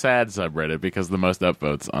subreddit because the most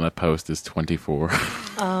upvotes on a post is 24.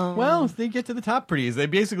 Well, they get to the top pretty easy.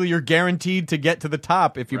 You're guaranteed to get to the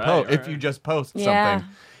top if you if you just post Yeah. something.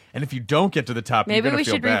 And if you don't get to the top, Maybe you're gonna we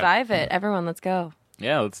feel should bad. revive it. Everyone, let's go.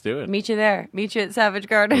 Yeah, let's do it. Meet you there. Meet you at Savage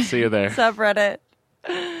Garden. See you there. Subreddit.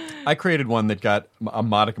 I created one that got a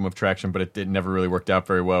modicum of traction, but it never really worked out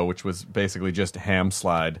very well, which was basically just ham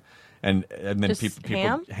slide. And then Just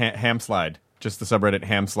people ham? ham slide. Just the subreddit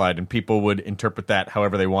ham slide, and people would interpret that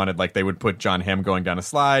however they wanted. Like they would put John Hamm going down a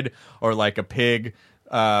slide, or like a pig.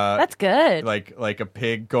 That's good. Like a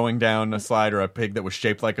pig going down a slide, or a pig that was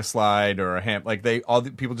shaped like a slide, or a ham. Like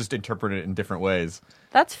people just interpret it in different ways.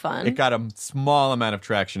 That's fun. It got a small amount of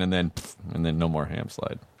traction, and then no more ham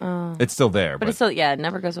slide. It's still there, but it's still, it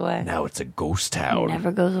never goes away. now it's a ghost town.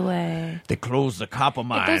 Never goes away. They closed the copper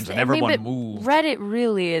mines, and everyone moved. Reddit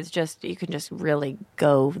really is just, you can just really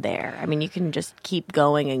go there. I mean, you can just keep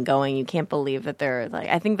going and going. You can't believe that they're like,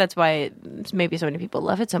 I think that's why maybe so many people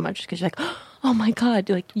love it so much, because you're like, oh my God,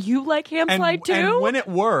 like, you like ham slide too? And when it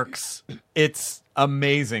works, it's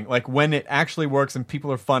amazing. Like when it actually works, and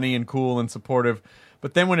people are funny and cool and supportive.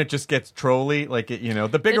 But then when it just gets trolly, like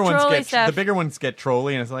the bigger ones get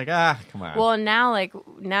trolly, and it's like, come on. Well,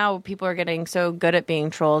 now people are getting so good at being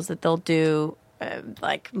trolls that they'll do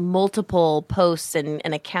like multiple posts and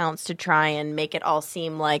accounts to try and make it all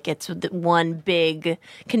seem like it's one big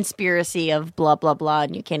conspiracy of blah blah blah,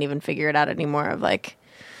 and you can't even figure it out anymore. Of like,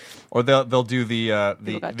 or they'll do the got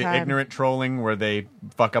time. ignorant trolling where they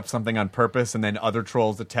fuck up something on purpose, and then other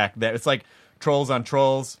trolls attack that. It's like trolls on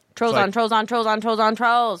trolls. trolls It's like, on trolls on trolls on trolls on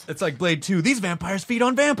trolls. It's like Blade 2. These vampires feed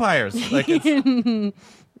on vampires. Like it's a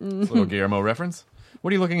little Guillermo reference.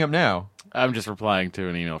 What are you looking up now? I'm just replying to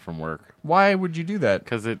an email from work Why would you do that?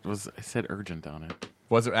 because it said urgent on it.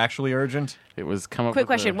 Was it actually urgent? It was come up Quick with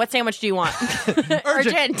question: a- what sandwich do you want?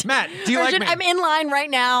 Urgent. Matt, do you like Urgent. me? I'm in line right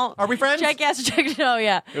now. Are we friends? Check yes. Check no.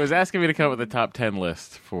 Yeah. It was asking me to come up with a top 10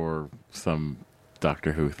 list for some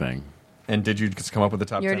Doctor Who thing. And did you just come up with the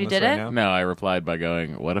top You 10 already list did right it? now? No, I replied by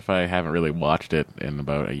going, what if I haven't really watched it in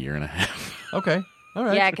about a year and a half? Okay. All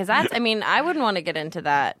right. Yeah, because that's. I mean, I wouldn't want to get into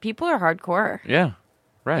that. People are hardcore. Yeah,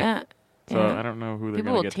 right. Yeah. So Yeah. I don't know who they're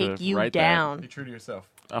People going will to get take to you write down. Be true to yourself.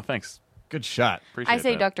 That. Oh, thanks. Good shot. Appreciate I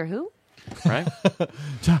say that. Doctor Who. Right?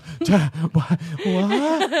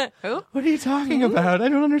 What? Who? What are you talking about? I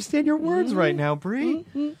don't understand your words right now, Bree.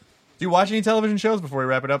 Do you watch any television shows before we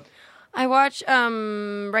wrap it up? I watch.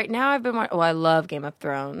 Right now, I've been watching. Oh, I love Game of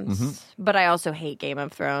Thrones, but I also hate Game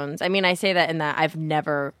of Thrones. I mean, I say that in that I've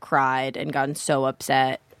never cried and gotten so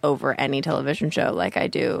upset over any television show like I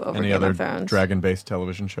do over Any Game other of Thrones. dragon-based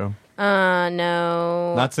television show?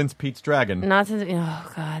 No. Not since Pete's Dragon. Not since.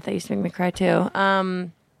 Oh God, that used to make me cry too.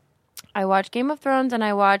 I watch Game of Thrones, and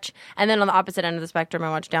then on the opposite end of the spectrum, I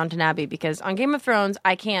watch Downton Abbey, because on Game of Thrones,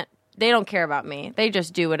 I can't they don't care about me. They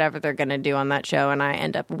just do whatever they're going to do on that show, and I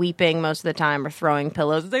end up weeping most of the time or throwing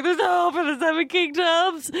pillows. It's like, there's no hope for the Seven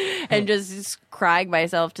Kingdoms, and just crying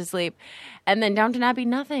myself to sleep. And then Downton Abbey,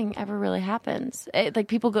 nothing ever really happens. Like,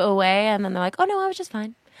 people go away, and then they're like, oh, no, I was just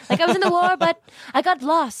fine. Like, I was in the war, but I got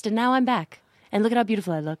lost, and now I'm back. And look at how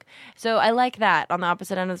beautiful I look. So I like that on the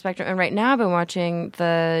opposite end of the spectrum. And right now I've been watching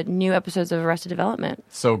the new episodes of Arrested Development.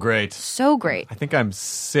 So great. So great. I think I'm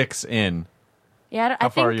 6 in. Yeah, How I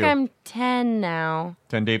far are think you? I'm 10 now.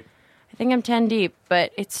 10 deep. I think I'm 10 deep,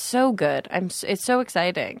 but it's so good. It's so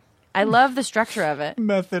exciting. I love the structure of it.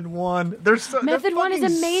 Method 1. There's Method 1 is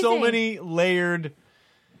amazing. So many layered.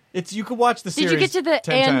 You could watch the series. Did you get to the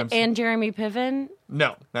 10 times. and Jeremy Piven?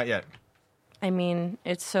 No, not yet. I mean,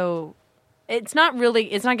 it's not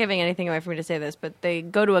giving anything away for me to say this, but they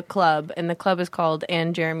go to a club, and the club is called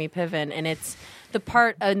And Jeremy Piven, and it's the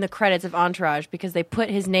part in the credits of Entourage because they put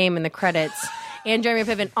his name in the credits, And Jeremy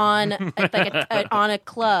Piven, on a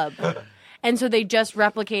club. And so they just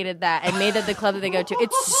replicated that and made that the club that they go to.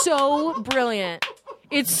 It's so brilliant.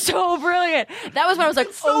 It's so brilliant. That was when I was like,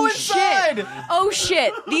 oh shit. Oh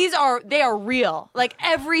shit. They are real. Like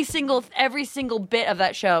every single bit of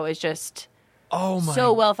that show is just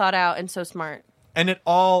so well thought out and so smart. And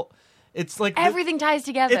it's like everything ties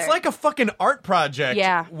together. It's like a fucking art project.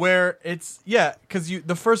 Yeah. Where because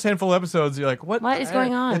the first handful of episodes you're like, what is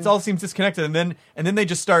going on? It all seems disconnected, and then they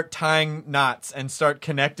just start tying knots and start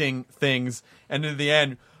connecting things, and in the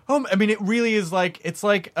end, I mean, it really is it's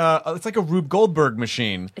like a Rube Goldberg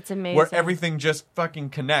machine. It's amazing. Where everything just fucking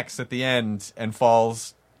connects at the end and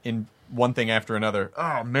falls in one thing after another.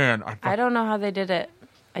 Oh man, I don't know how they did it.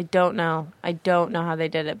 I don't know how they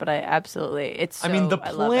did it, but I mean, the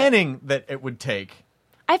planning that it would take.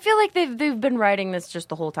 I feel like they've been writing this just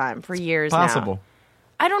the whole time for years Possible. now.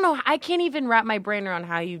 I don't know. I can't even wrap my brain around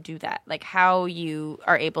how you do that. Like how you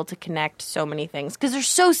are able to connect so many things because they're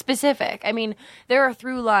so specific. I mean, there are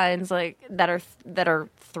through lines like that are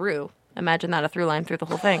through. Imagine that, a through line through the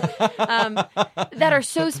whole thing. That are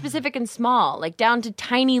so specific and small, like down to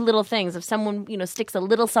tiny little things. If someone, sticks a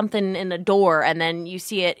little something in a door and then you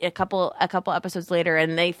see it a couple episodes later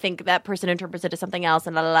and they think that person interprets it as something else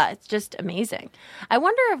and it's just amazing. I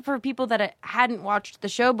wonder if for people that hadn't watched the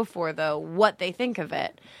show before, though, what they think of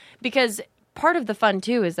it. Because part of the fun,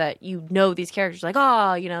 too, is that these characters like,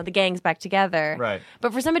 the gang's back together. Right.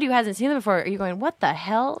 But for somebody who hasn't seen them before, you're going, what the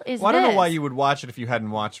hell is this? I don't know why you would watch it if you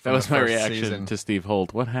hadn't watched from That was the my first reaction season. to Steve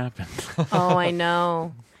Holt. What happened? Oh, I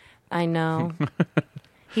know.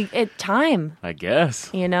 Time. I guess.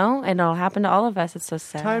 And it'll happen to all of us. It's so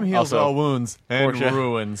sad. Time heals Also, all wounds and Portia-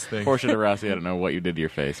 ruins things. Portia de Rossi, I don't know what you did to your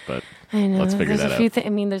face, but I know. let's figure that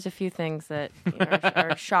out. There's a few things that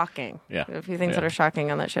are shocking. Yeah. There are a few things Yeah. that are shocking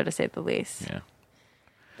on that show, to say the least. Yeah.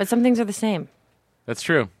 But some things are the same. That's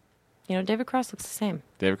true. David Cross looks the same.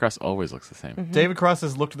 David Cross always looks the same. Mm-hmm. David Cross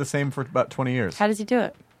has looked the same for about 20 years. How does he do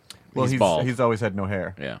it? Well, He's bald. he's always had no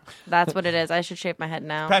hair. Yeah. That's what it is. I should shave my head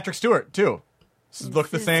now. Patrick Stewart, too.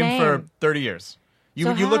 Looked the the same for same. 30 years. You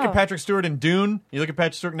So look how? at Patrick Stewart in Dune, you look at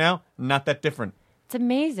Patrick Stewart now, not that different. It's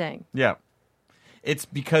amazing. Yeah. It's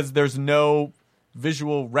because there's no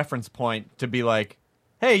visual reference point to be like,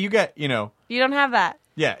 hey, you got, You don't have that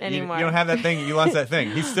yeah, you anymore. don't have that thing. You lost that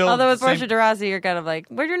thing. He's still Although with same- Portia de Rossi, you're kind of like,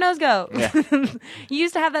 where'd your nose go? Yeah. You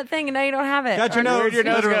used to have that thing, and now you don't have it. Got your Or- nose. Where'd your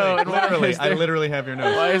nose literally, go? And why literally. is I there- literally have your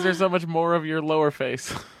nose. Why is there so much more of your lower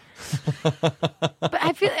face? But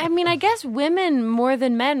I guess women more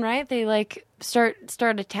than men, right? They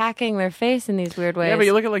start attacking their face in these weird ways. Yeah, but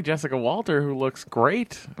you look at Jessica Walter, who looks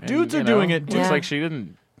great. And, Dudes are doing it. Looks Yeah. like she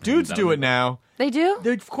didn't. Dudes do it now. They do?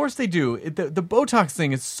 Of course they do. The Botox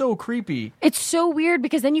thing is so creepy. It's so weird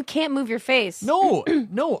because then you can't move your face. No,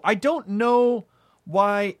 I don't know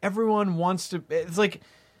why everyone wants to. It's like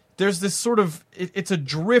there's this sort of. It's a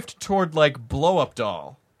drift toward blow up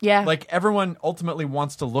doll. Yeah. Like everyone ultimately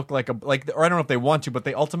wants to look like or I don't know if they want to, but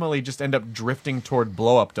they ultimately just end up drifting toward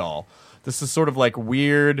blow up doll. This is sort of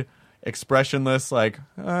weird, expressionless, Tight.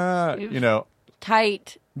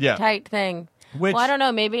 Yeah. Tight thing. Which Well, I don't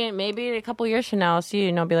know. Maybe a couple years from now, I'll see you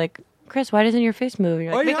and I'll be like, Chris, why doesn't your face move? And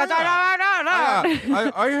you're like, because I don't.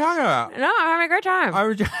 Are you talking about? No, I'm having a great time.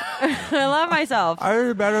 I love myself.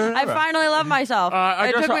 I better. I finally love myself.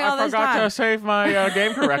 It took me all this time. save my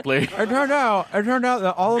game correctly. It turned out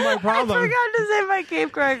that all of my I problems. forgot to say my game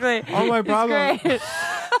correctly. All my It's problems. great.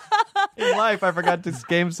 In life, I forgot to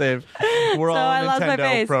game save. We're all I a lost my Nintendo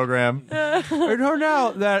face. program. It turned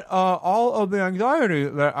out that all of the anxiety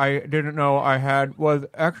that I didn't know I had was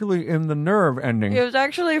actually in the nerve ending. It was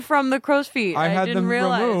actually from the crow's feet. I had didn't them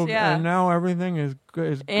realize. removed, Yeah. and now everything is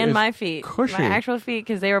good. And my feet. cushy. My actual feet,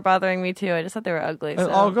 because they were bothering me too. I just thought they were ugly. It's so.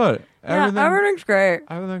 all good. Yeah, everything's great.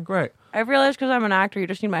 Everything's great. I realized because I'm an actor, you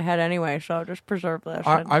just need my head anyway, so I'll just preserve that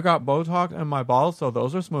shit. I got Botox in my balls, so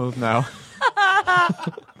those are smooth now.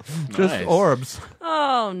 Just Nice. orbs.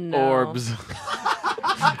 Oh, no. Orbs.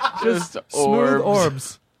 Just Smooth orbs.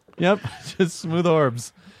 orbs. Yep, just smooth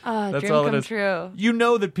orbs. Oh, That's dream all it come is. true. You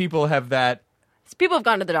know that people have that. People have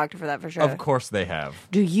gone to the doctor for that, for sure. Of course they have.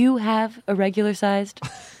 Do you have irregular-sized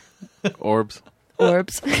Orbs.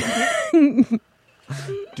 orbs?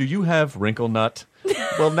 Do you have wrinkle nut?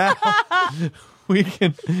 Well, now we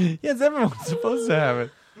can. Yes, everyone's supposed to have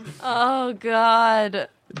it. Oh, God.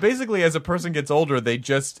 Basically, as a person gets older, they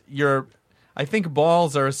just I think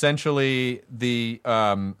balls are essentially the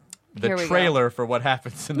Here we go. trailer for what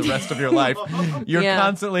happens in the rest of your life. You're Yeah.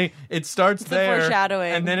 constantly. It starts the there,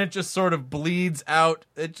 foreshadowing. and then it just sort of bleeds out.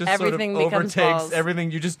 It just Everything sort of becomes overtakes balls.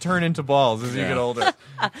 everything. You just turn into balls as you get older.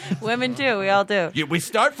 Women, too. We all do. We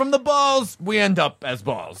start from the balls. We end up as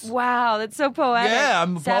balls. Wow, that's so poetic. Yeah,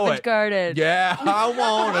 I'm a Savage poet. Garden. Yeah, I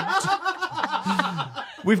want it.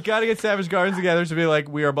 We've got to get Savage Garden together to be like,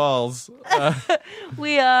 we are balls.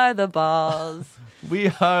 We are the balls.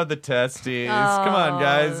 We are the testes. Come on,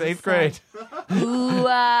 guys. 8th grade. Ooh,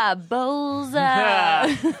 ah, balls. Ah.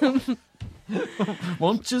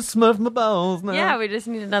 Won't you smurf my balls now? Yeah, we just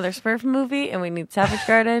need another Smurf movie, and we need Savage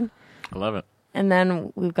Garden. I love it. And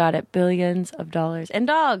then we've got it billions of dollars. And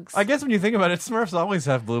dogs. I guess when you think about it, Smurfs always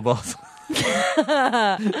have blue balls.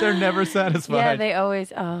 They're never satisfied. Yeah, they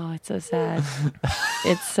always. Oh, it's so sad.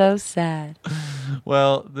 It's so sad.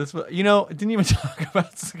 Well, didn't even talk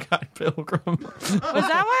about Scott Pilgrim. Was that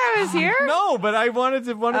why I was here? No, but I wanted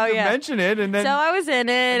to yeah. mention it, and then So I was in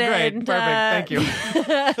it. great, and, perfect, thank you.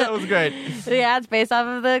 That was great. Yeah, it's based off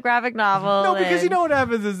of the graphic novel. No, because and- you know what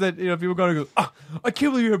happens is that people go to go, oh, I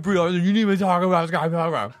can't believe you have blue balls. You didn't even talk about Scott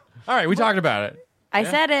Pilgrim. All right, we talked about it. I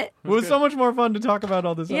said it. It was so much more fun to talk about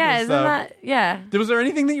all this Yeah, other isn't stuff. that? Yeah. Was there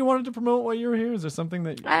anything that you wanted to promote while you were here? Is there something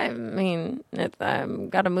that... I mean,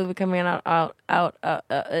 got a movie coming out. I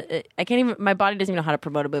can't even. My body doesn't even know how to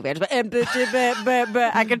promote a movie. I just.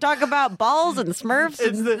 I can talk about balls and Smurfs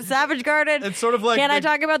and the- Savage Garden. It's sort of like... Can I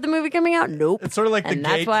talk about the movie coming out? Nope. It's sort of like the And gate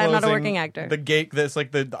that's why I'm not a closing- working actor. The gate that's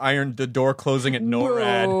like the door closing at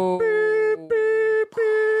NORAD. Whoa. Beep, beep,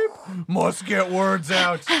 beep. Must get words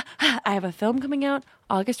out. I have a film coming out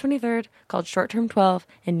August 23rd called Short Term 12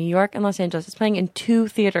 in New York and Los Angeles. It's playing in 2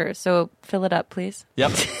 theaters, so fill it up, please.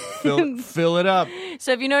 Yep. Fill it up.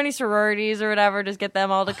 So if you know any sororities or whatever, just get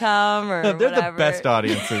them all to come or They're whatever. the best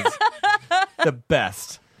audiences. The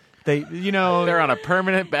best. They're on a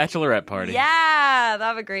permanent bachelorette party. Yeah, they'll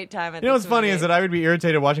have a great time. You know what's funny is that I would be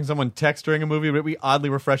irritated watching someone text during a movie, but it'd be oddly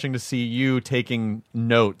refreshing to see you taking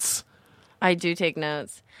notes. I do take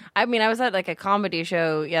notes. I mean, I was at like a comedy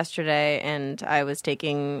show yesterday, and I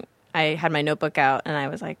had my notebook out, and I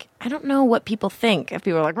was like, I don't know what people think. If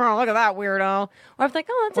people are like, oh, look at that weirdo. Or I was like,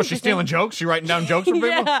 oh, that's Was she interesting. stealing jokes? She writing down jokes from people?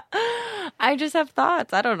 Yeah. I just have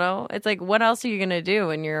thoughts. I don't know. It's like, what else are you going to do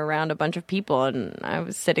when you're around a bunch of people? And I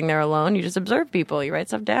was sitting there alone. You just observe people. You write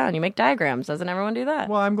stuff down. You make diagrams. Doesn't everyone do that?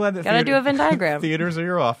 Well, I'm glad that Gotta do a Venn diagram. Theaters are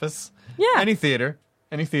your office. Yeah. Any theater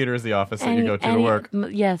is the office that you go to work.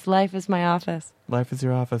 Yes, life is my office. Life is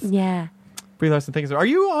your office. Yeah. Brie Larson, thank you. Are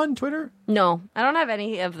you on Twitter? No, I don't have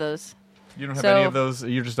any of those. You don't have So- any of those?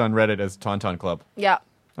 You're just on Reddit as Tauntaun Club. Yeah,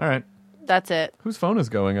 All right. that's it. Whose phone is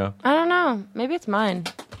going up? I don't know. Maybe it's mine.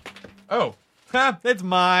 Oh, it's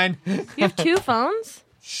mine. You have 2 phones?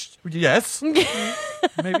 Yes.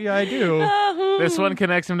 Maybe I do. This one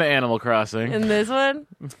connects him to Animal Crossing. And this one?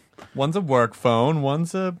 One's a work phone.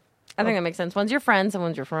 One's a... I think that makes sense. One's your friends and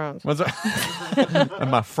one's your friends. One's a... and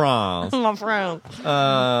my France. My friends.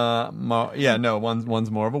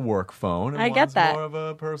 One's more of a work phone. And I get one's that. more of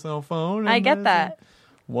a personal phone. I and get there's that.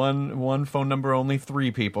 One phone number only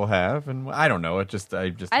 3 people have, and I don't know. I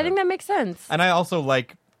think that makes sense. And I also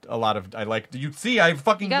like a lot of. You see, I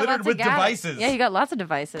fucking You got littered lots with of gadgets. devices. Yeah, you got lots of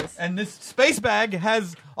devices. And this space bag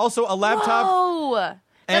has also a laptop. Whoa! That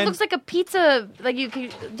And- looks like a pizza. Like you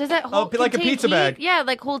can. Does that hold? like a contain pizza heat? bag. Yeah,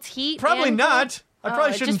 like holds heat. Probably and not. I probably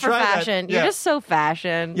it's shouldn't just for try fashion. that. You're Yeah. just so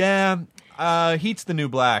fashion. Yeah. Heat's the new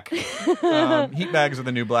black. Heat bags are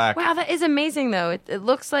the new black. Wow, that is amazing though. It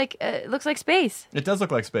looks like space. It does look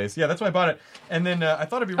like space. Yeah, that's why I bought it. And then I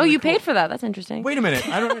thought it'd be Oh, really you cool. paid for that. That's interesting. Wait a minute.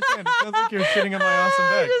 I don't understand. It sounds like you're shitting on my awesome I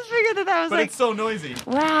bag. just figured that was But like it's so noisy.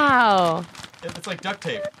 wow. It's like duct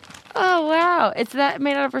tape. Oh wow! It's that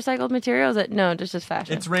made out of recycled materials? No, just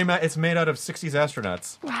fashion. It's made out of 60s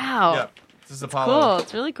astronauts. Wow. Yeah. This is Apollo. Cool.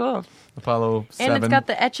 It's really cool. Apollo 7. And it's got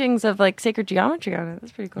the etchings of like sacred geometry on it.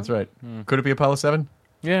 That's pretty cool. That's right. Could it be Apollo 7?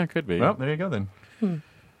 Yeah, it could be. Well, there you go then.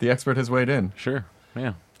 The expert has weighed in. Sure.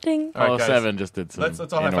 Yeah. Ding. All right, Apollo guys. 7 just did some. Let's all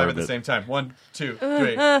high five at the same time. 1, 2,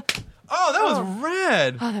 3. Oh, that was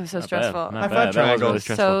red. Oh, that was so Not stressful. bad. Not High bad. five That was really triangles.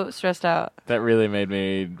 stressful. So stressed out. That really made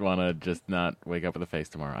me want to just not wake up with a face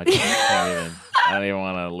tomorrow. I don't even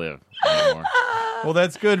want to live anymore. Well,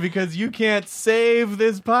 that's good because you can't save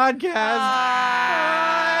this podcast. I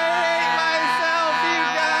hate myself, you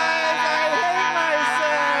guys.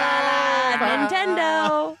 I hate myself.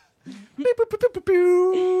 Nintendo. Beep, boop, boop, boop, boop,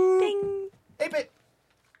 boop. Ding. 8-bit.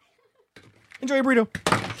 Enjoy your burrito.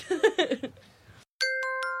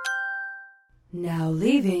 Now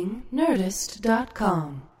leaving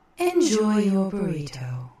Nerdist.com. Enjoy your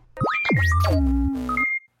burrito.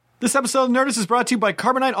 This episode of Nerdist is brought to you by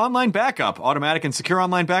Carbonite Online Backup. Automatic and secure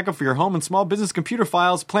online backup for your home and small business computer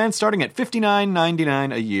files. Plan starting at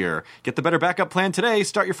 $59.99 a year. Get the better backup plan today.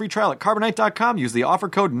 Start your free trial at Carbonite.com. Use the offer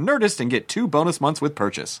code NERDIST and get 2 bonus months with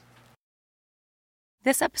purchase.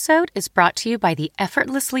 This episode is brought to you by the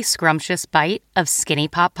effortlessly scrumptious bite of Skinny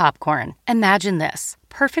Pop Popcorn. Imagine this.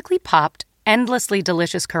 Perfectly popped, endlessly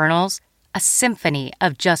delicious kernels, a symphony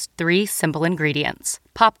of just 3 simple ingredients.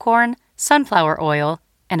 Popcorn, sunflower oil,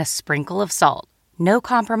 and a sprinkle of salt. No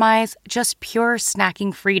compromise, just pure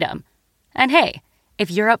snacking freedom. And hey, if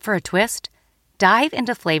you're up for a twist, dive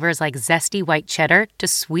into flavors like zesty white cheddar to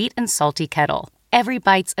sweet and salty kettle. Every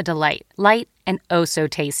bite's a delight, light and oh so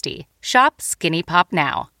tasty. Shop Skinny Pop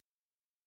now.